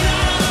 spilling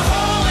out of the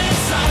hole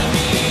inside of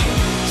me,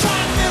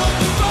 trying to fill it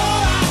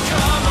before I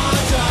come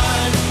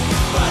undone.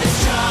 But it's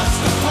just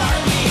a part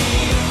of me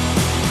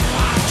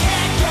I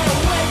can't get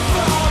away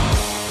from.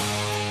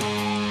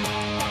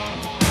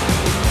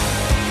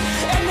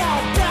 And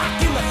now I'm back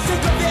in the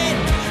thick of it,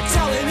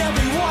 telling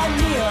everyone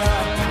near,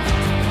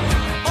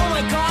 oh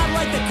my God,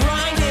 like the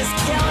grind is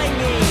killing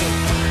me.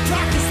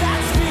 Practice that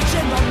speech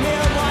in the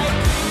mirror like,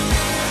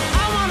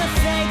 I wanna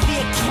thank the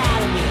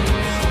Academy.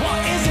 Well,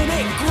 isn't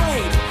it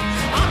great?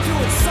 I'm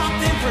doing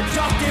something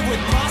productive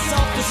with my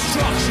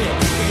self-destruction.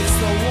 It's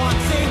the one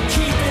thing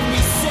keeping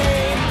me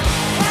sane.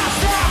 Half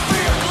that for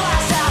your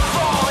glass half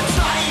full, it's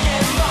not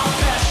even my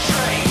best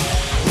trait.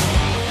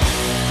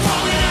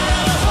 Crawling out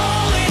of the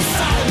hole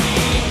inside of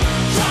me,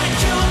 trying to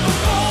kill it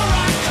before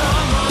I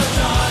come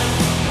undone.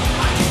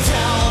 I can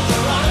tell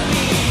they're onto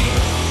me,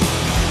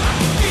 I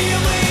can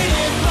feel it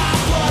in my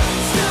blood,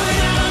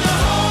 spilling out of the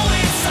hole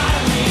inside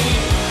of me,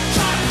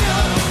 trying to fill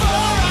it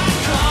before I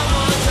come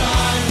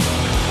undone.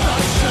 But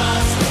it's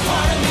just a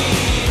part of me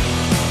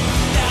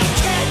that I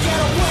can't get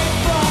away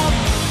from.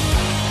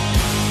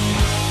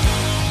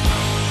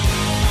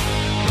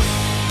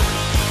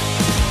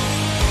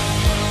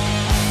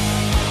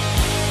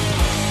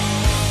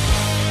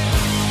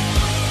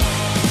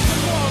 The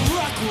more I'm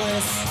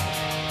reckless,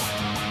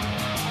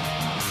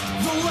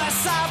 the less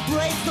I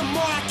break, the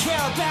more I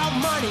care about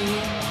money.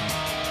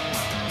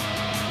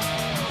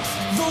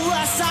 The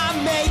less I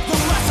make, the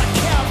less I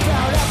care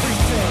about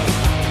everything.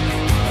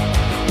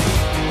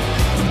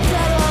 The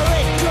better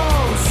it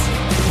goes,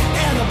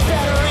 and the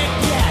better it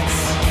gets.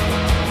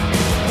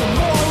 The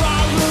more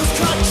I lose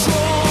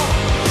control,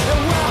 and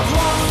when I've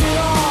lost it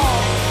all,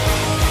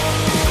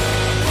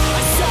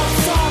 I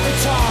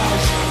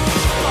self-sabotage,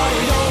 but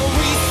it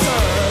only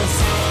serves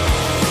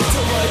to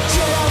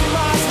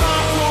legitimize my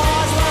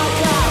flaws like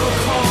I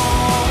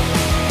recall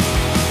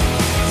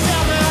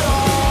them at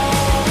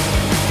all.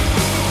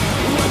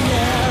 When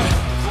they're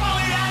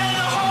crawling out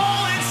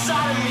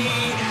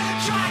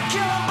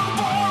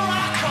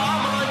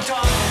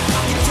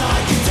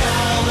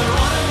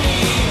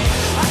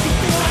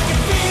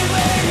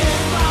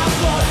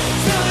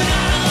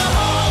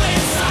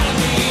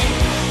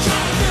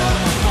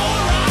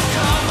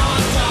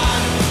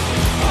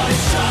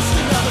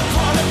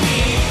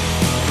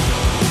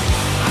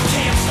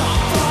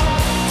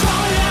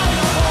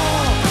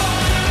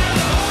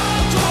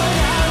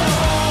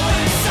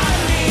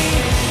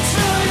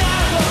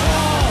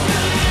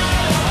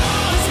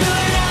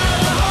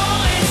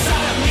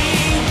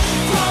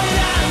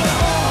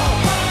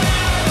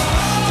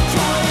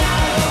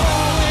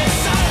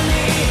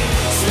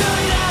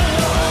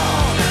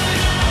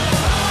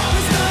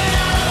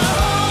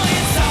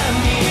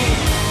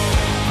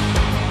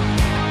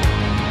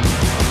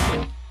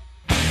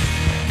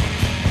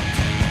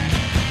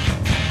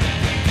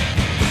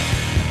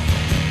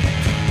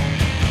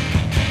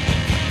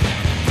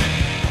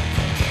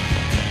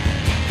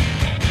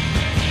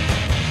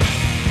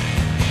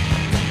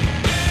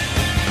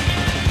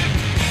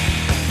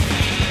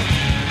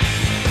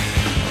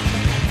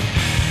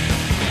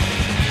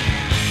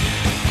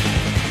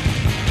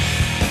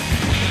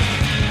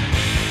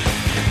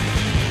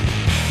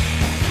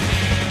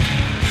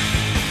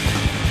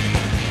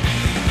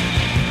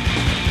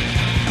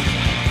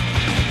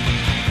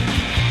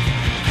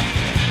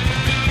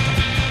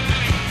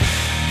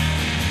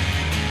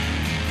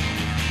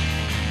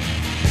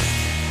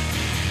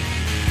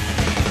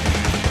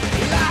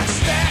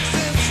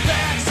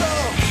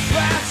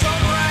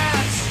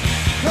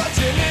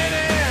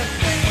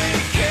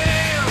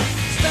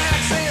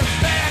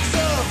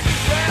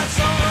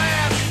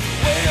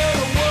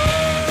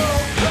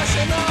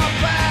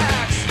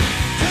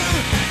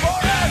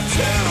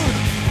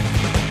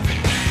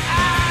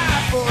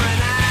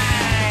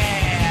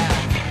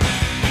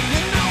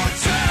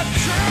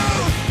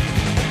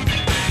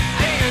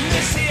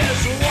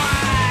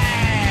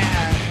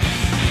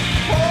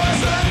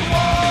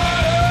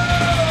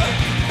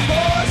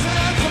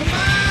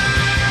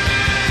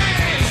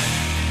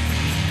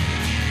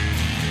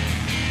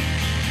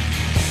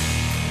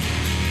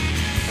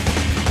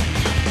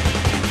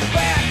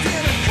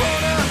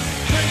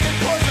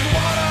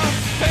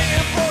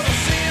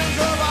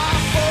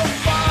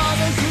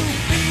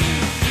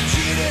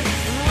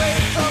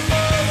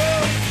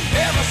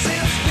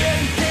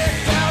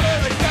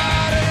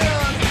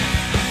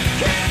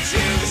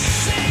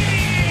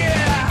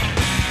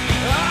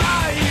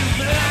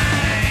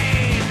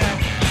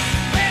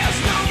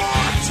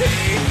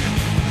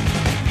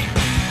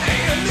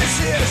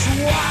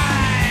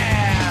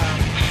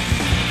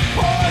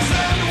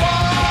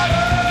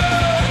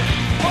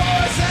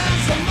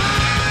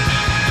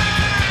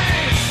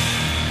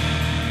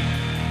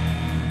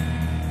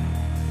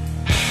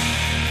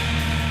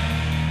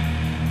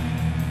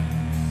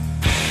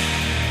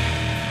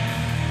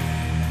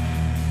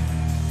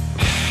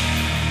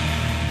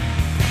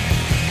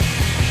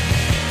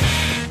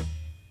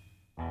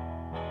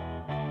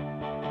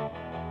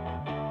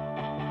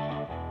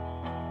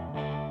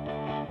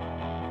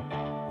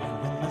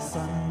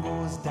sun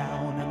goes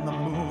down and the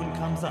moon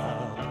comes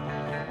up,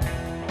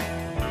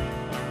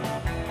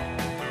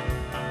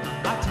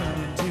 I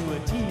turn into a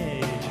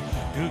teenage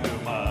goo-goo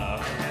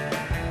muck.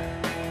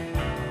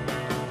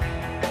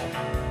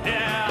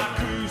 Yeah, I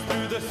cruise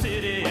through the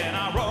city and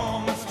I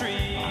roam the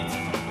streets,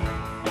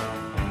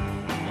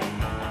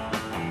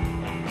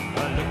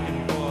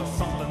 looking for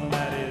something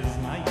that is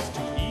nice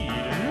to eat.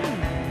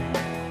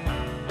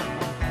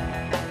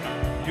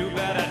 You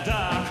better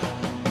duck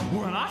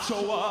when I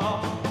show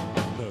up,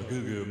 the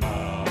goo-goo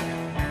muck.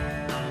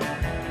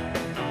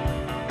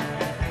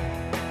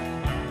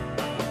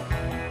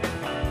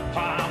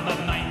 I'm the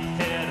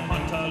night-head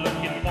hunter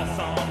looking for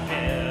some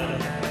head,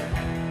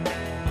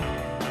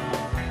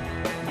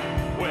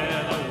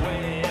 with a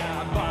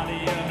way-out body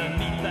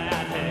underneath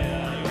that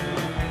head.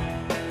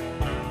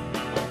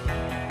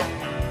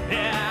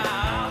 Yeah,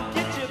 I'll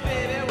get you,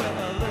 baby, with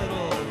a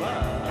little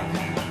love,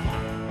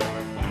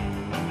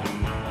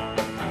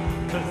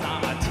 'cause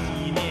I'm a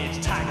teenage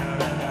tiger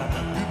and a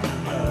goo-goo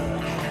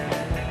muck.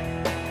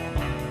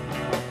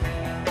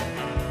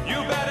 You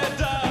better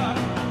duck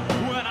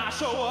when I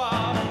show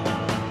up,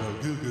 the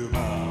goo-goo muck.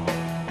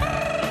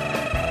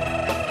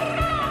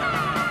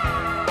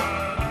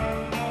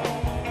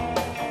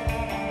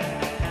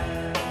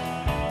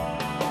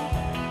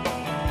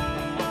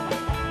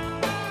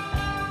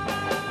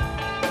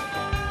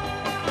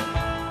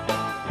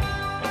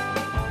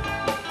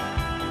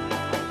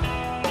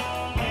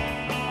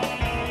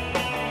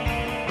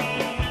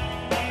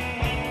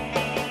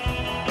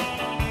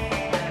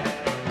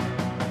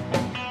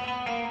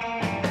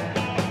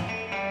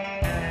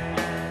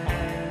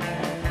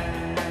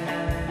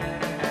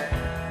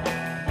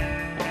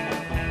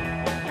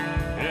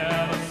 Yeah,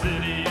 the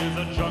city is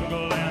a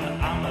jungle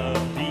and I'm a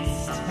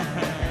beast.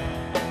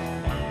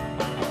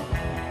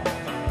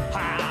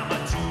 I'm a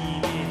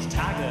teenage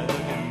tiger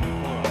looking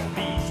for a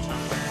feast.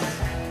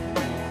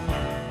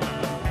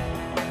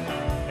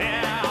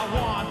 Yeah, I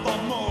want the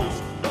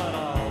most, but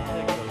I'll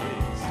take the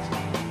least,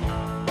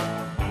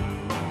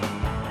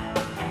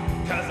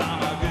 'cause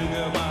I'm a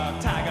goo-goo muck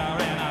tiger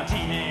and a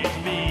teenage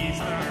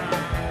beast.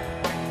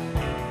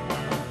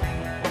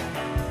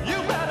 You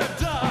better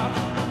duck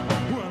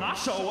when I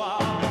show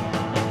up,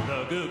 the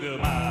goo-goo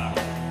muck.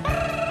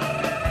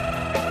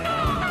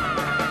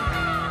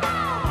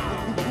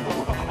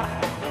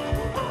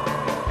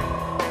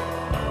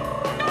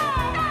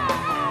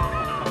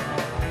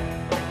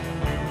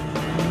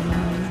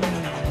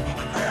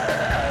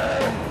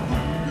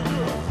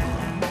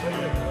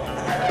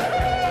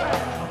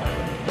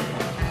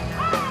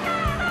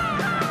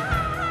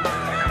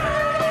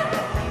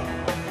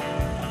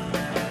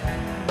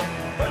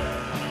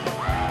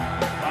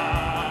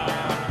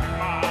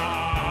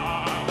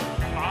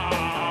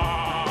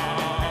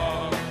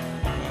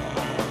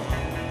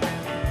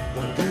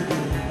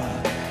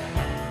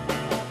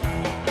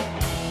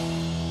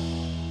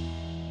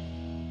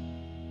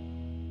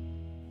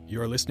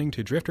 You're listening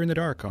to Drifter in the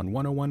Dark on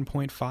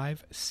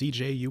 101.5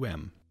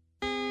 CJUM.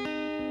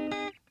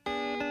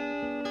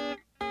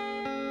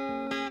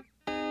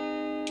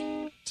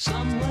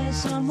 Somewhere,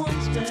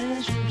 someone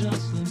special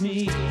just for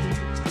me.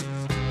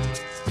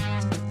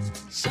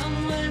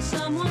 Somewhere,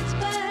 someone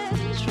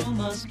special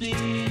must be.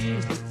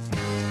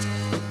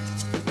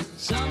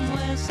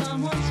 Somewhere,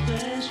 someone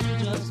special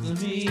just for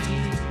me.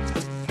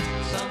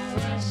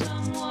 Somewhere,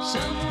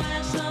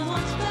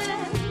 someone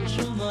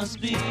special must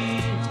be.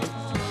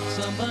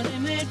 Somebody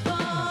made for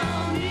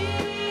me.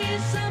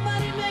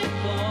 Somebody made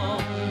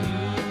for you.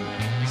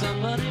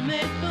 Somebody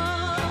made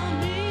for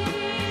me.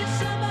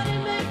 Somebody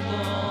made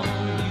for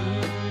you.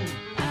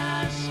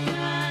 Ask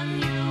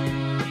and you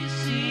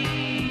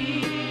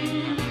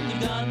receive.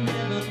 God in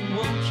heaven,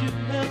 won't you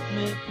help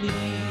me,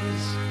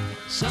 please?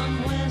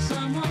 Somewhere,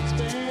 someone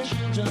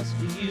special just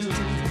for you.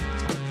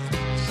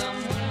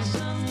 Somewhere,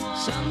 someone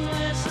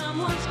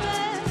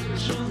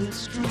special,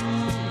 it's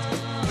true.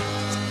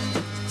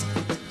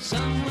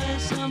 Somewhere,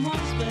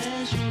 someone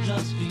special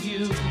just for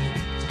you.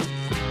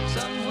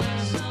 Somewhere,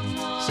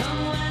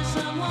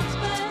 someone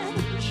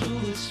special,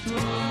 it's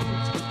true.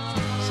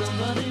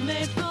 Somebody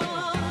made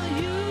for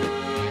you.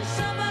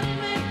 Somebody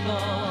made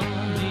for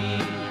me.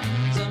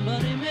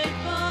 Somebody made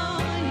for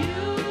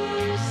you.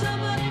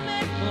 Somebody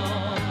made for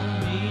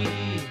me.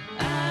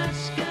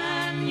 Ask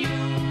and you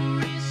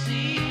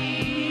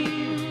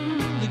receive.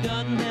 The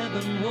God in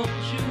heaven,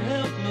 won't you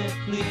help me,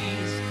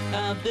 please?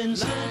 I've been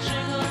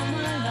searching all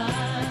my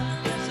life.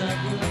 Yes,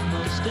 I've looked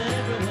most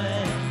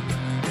everywhere.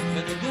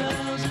 But the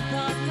girls have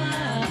caught my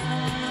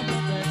eye,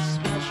 but that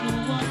special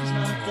one's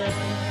not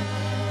there.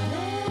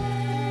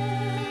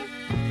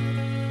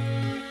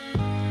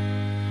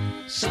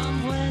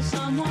 Somewhere,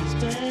 someone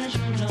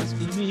special just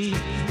for me.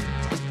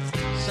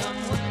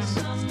 Somewhere,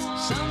 someone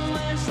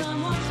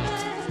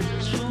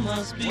special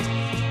must be.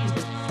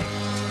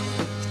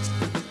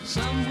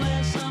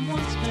 Somewhere,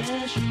 someone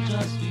special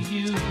just for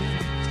you.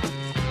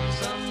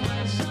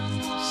 Somewhere,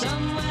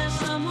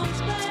 someone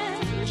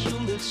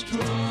special, it's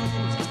true.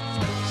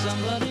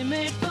 Somebody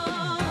made for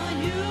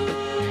you.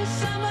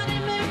 Somebody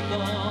made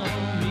for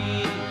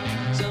me.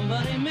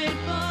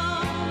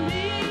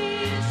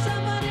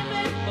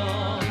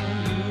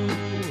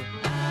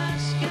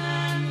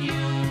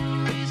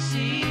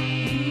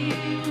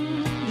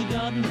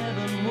 God in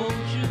heaven, won't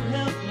you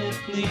help me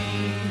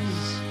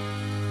please?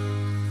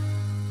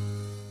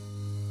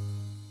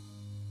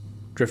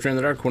 Drifter in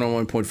the Dark,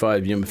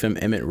 101.5 UMFM,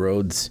 Emmett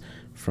Rhodes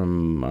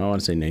from, I want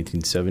to say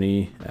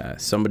 1970.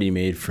 Somebody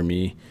Made for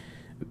Me,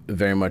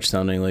 very much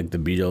sounding like the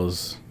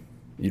Beatles.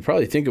 You'd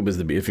probably think it was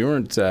the Beatles. If you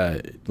weren't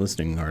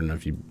listening hard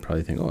enough, you'd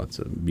probably think, oh, it's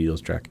a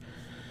Beatles track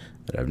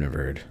that I've never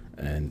heard.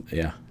 And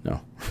yeah,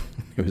 no,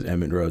 it was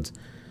Emmett Rhodes.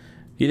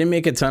 He didn't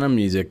make a ton of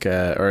music,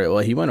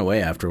 he went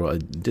away after a while.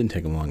 It didn't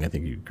take him long. I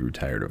think he grew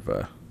tired of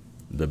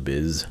the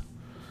biz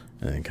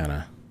and then kind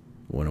of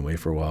went away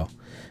for a while.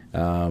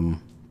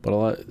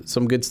 But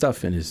some good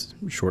stuff in his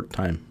short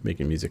time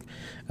making music.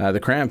 The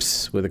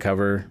Cramps with a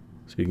cover.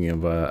 Speaking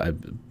of,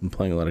 I've been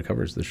playing a lot of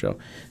covers this show.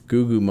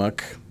 Goo Goo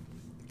Muck,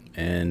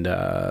 and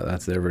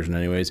that's their version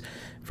anyways,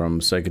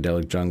 from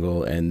Psychedelic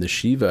Jungle. And the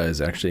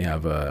Shivas actually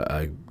have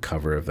a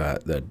cover of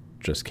that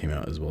just came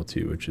out as well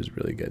too, which is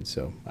really good.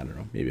 So I don't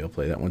know, maybe I'll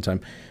play that one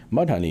time.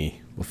 Mudhoney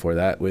before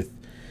that with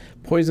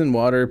Poison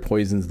Water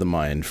Poisons the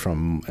Mind,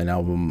 from an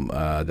album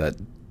that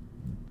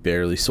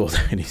barely sold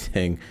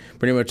anything.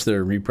 Pretty much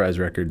their Reprise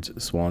Records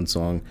swan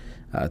song.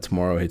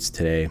 Tomorrow Hits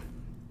Today.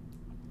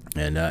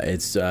 And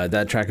it's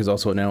that track is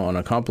also now on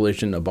a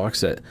compilation, a box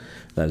set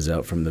that is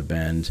out from the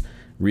band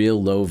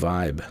Real Low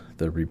Vibe,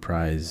 the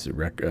Reprise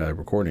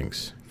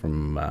recordings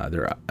from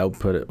their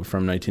output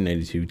from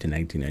 1992 to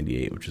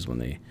 1998, which is when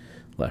they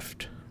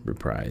left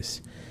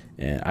Reprise.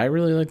 And I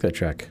really like that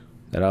track.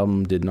 That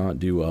album did not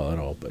do well at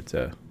all, but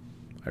I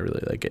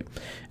really like it.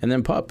 And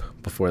then Pup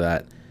before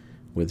that,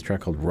 with a track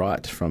called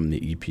Rot from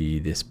the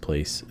EP This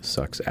Place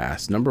Sucks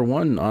Ass. Number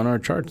 1 on our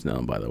charts now,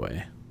 by the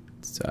way.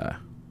 It's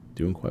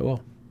doing quite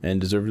well,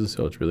 and deservedly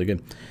so. It's really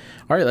good.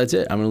 All right, that's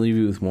it. I'm going to leave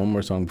you with one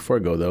more song before I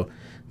go, though.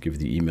 Give you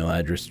the email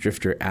address,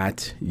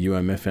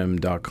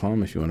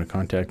 drifter@umfm.com, if you want to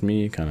contact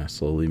me. Kind of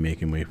slowly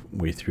making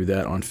way through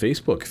that on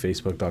Facebook,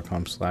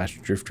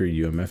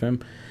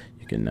 facebook.com/drifterumfm.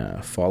 You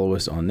can follow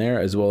us on there,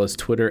 as well as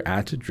Twitter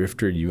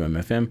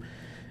 @drifterumfm.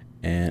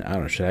 And I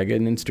don't know, should I get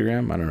an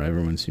Instagram? I don't know.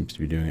 Everyone seems to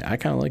be doing it. I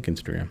kind of like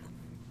Instagram.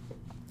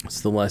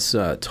 It's the less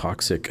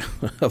toxic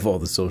of all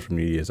the social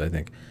medias, I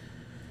think.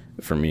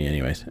 For me,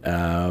 anyways.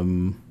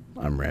 I'm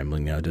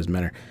rambling now. It doesn't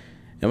matter.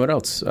 And what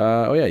else?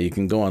 You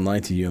can go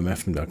online to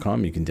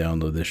umfm.com. You can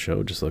download this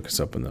show. Just look us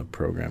up in the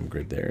program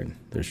grid there. And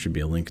there should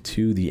be a link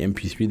to the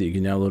MP3 that you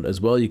can download as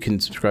well. You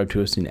can subscribe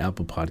to us in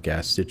Apple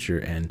Podcasts, Stitcher,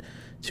 and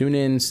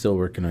TuneIn. Still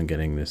working on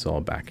getting this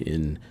all back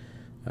in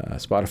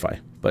Spotify.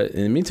 But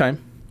in the meantime,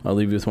 I'll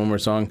leave you with one more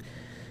song.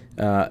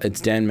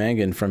 It's Dan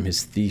Mangan from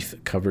his Thief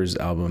covers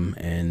album,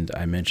 and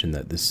I mentioned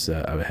that this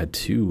I had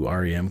 2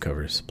 REM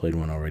covers. Played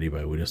one already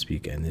by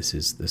Widowspeak, and this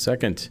is the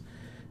second.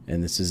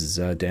 And this is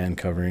Dan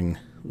covering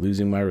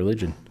Losing My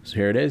Religion. So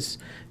here it is.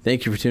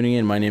 Thank you for tuning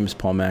in. My name is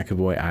Paul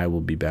McAvoy. I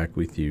will be back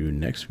with you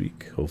next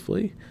week,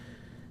 hopefully.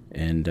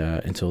 And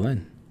until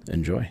then,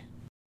 enjoy.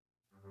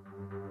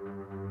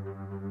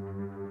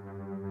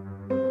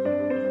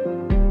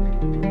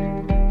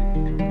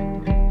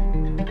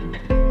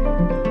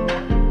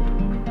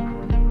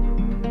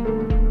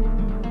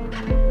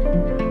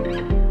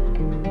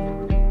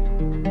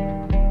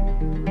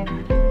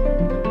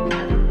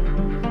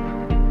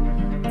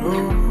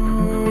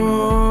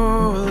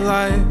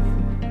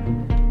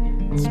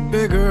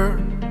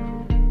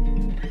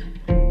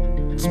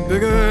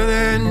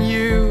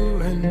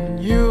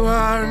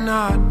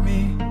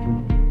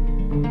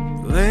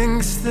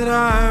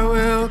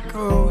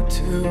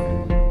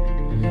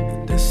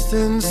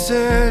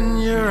 In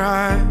your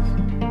eyes,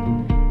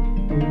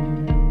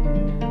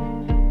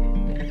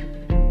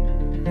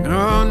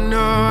 oh no,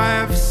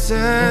 I've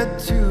said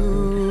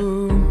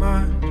too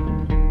much,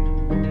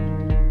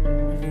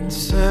 I've been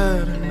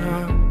said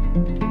enough.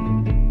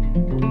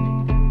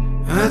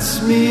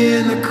 That's me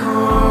in the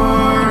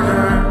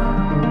corner,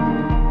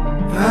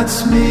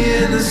 that's me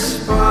in the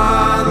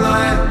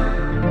spotlight,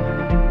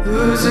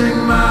 losing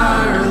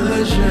my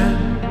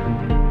religion,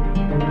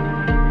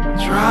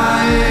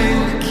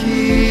 trying to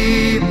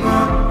keep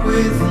up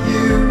with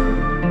you,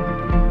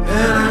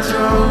 and I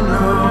don't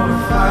know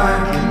if I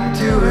can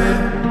do it.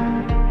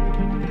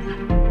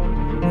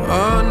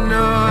 Oh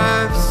no,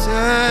 I've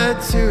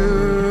said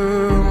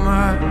too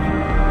much,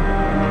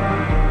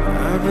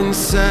 I've been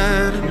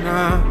said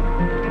enough.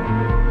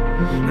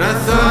 And I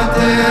thought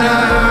that I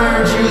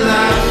heard you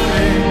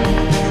laughing,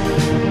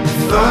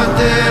 thought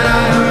that I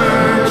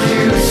heard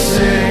you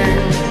sing.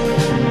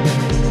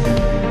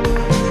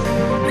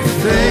 You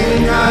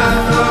think I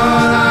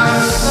thought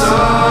I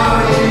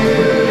saw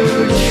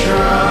you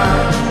try.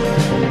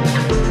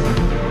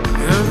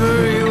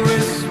 Every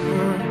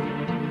whisper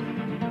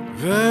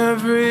of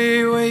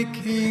every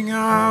waking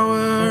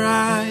hour,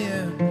 I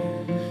am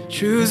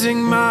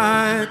choosing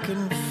my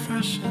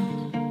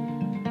confession,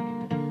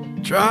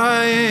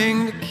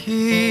 trying to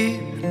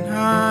keep an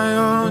eye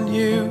on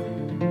you,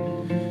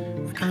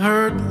 like a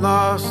hurt,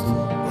 lost,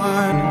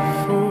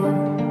 blinded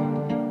fool.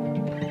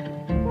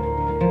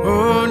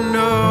 Oh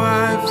no,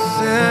 I've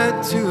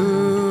said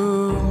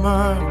too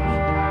much,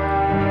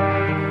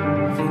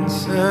 I've been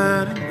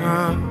said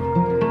enough.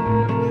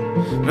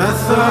 I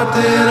thought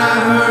that I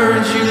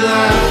heard you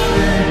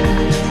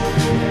laughing.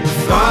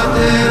 Thought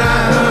that I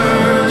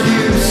heard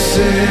you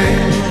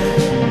sing.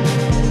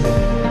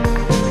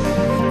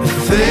 I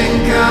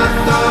think I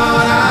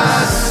thought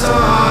I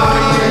saw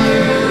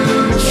you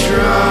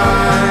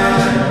try.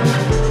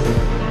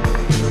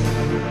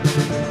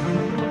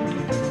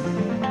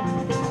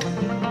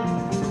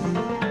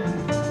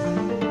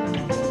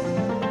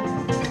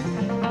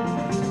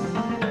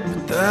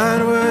 But that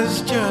was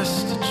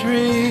just a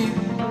dream.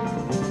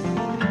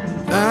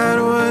 That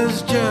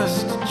was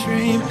just a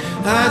dream.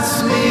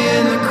 That's me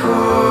in the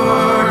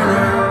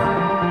corner.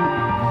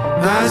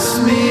 That's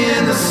me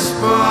in the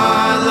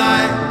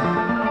spotlight,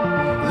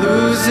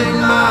 losing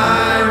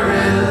my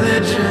religion.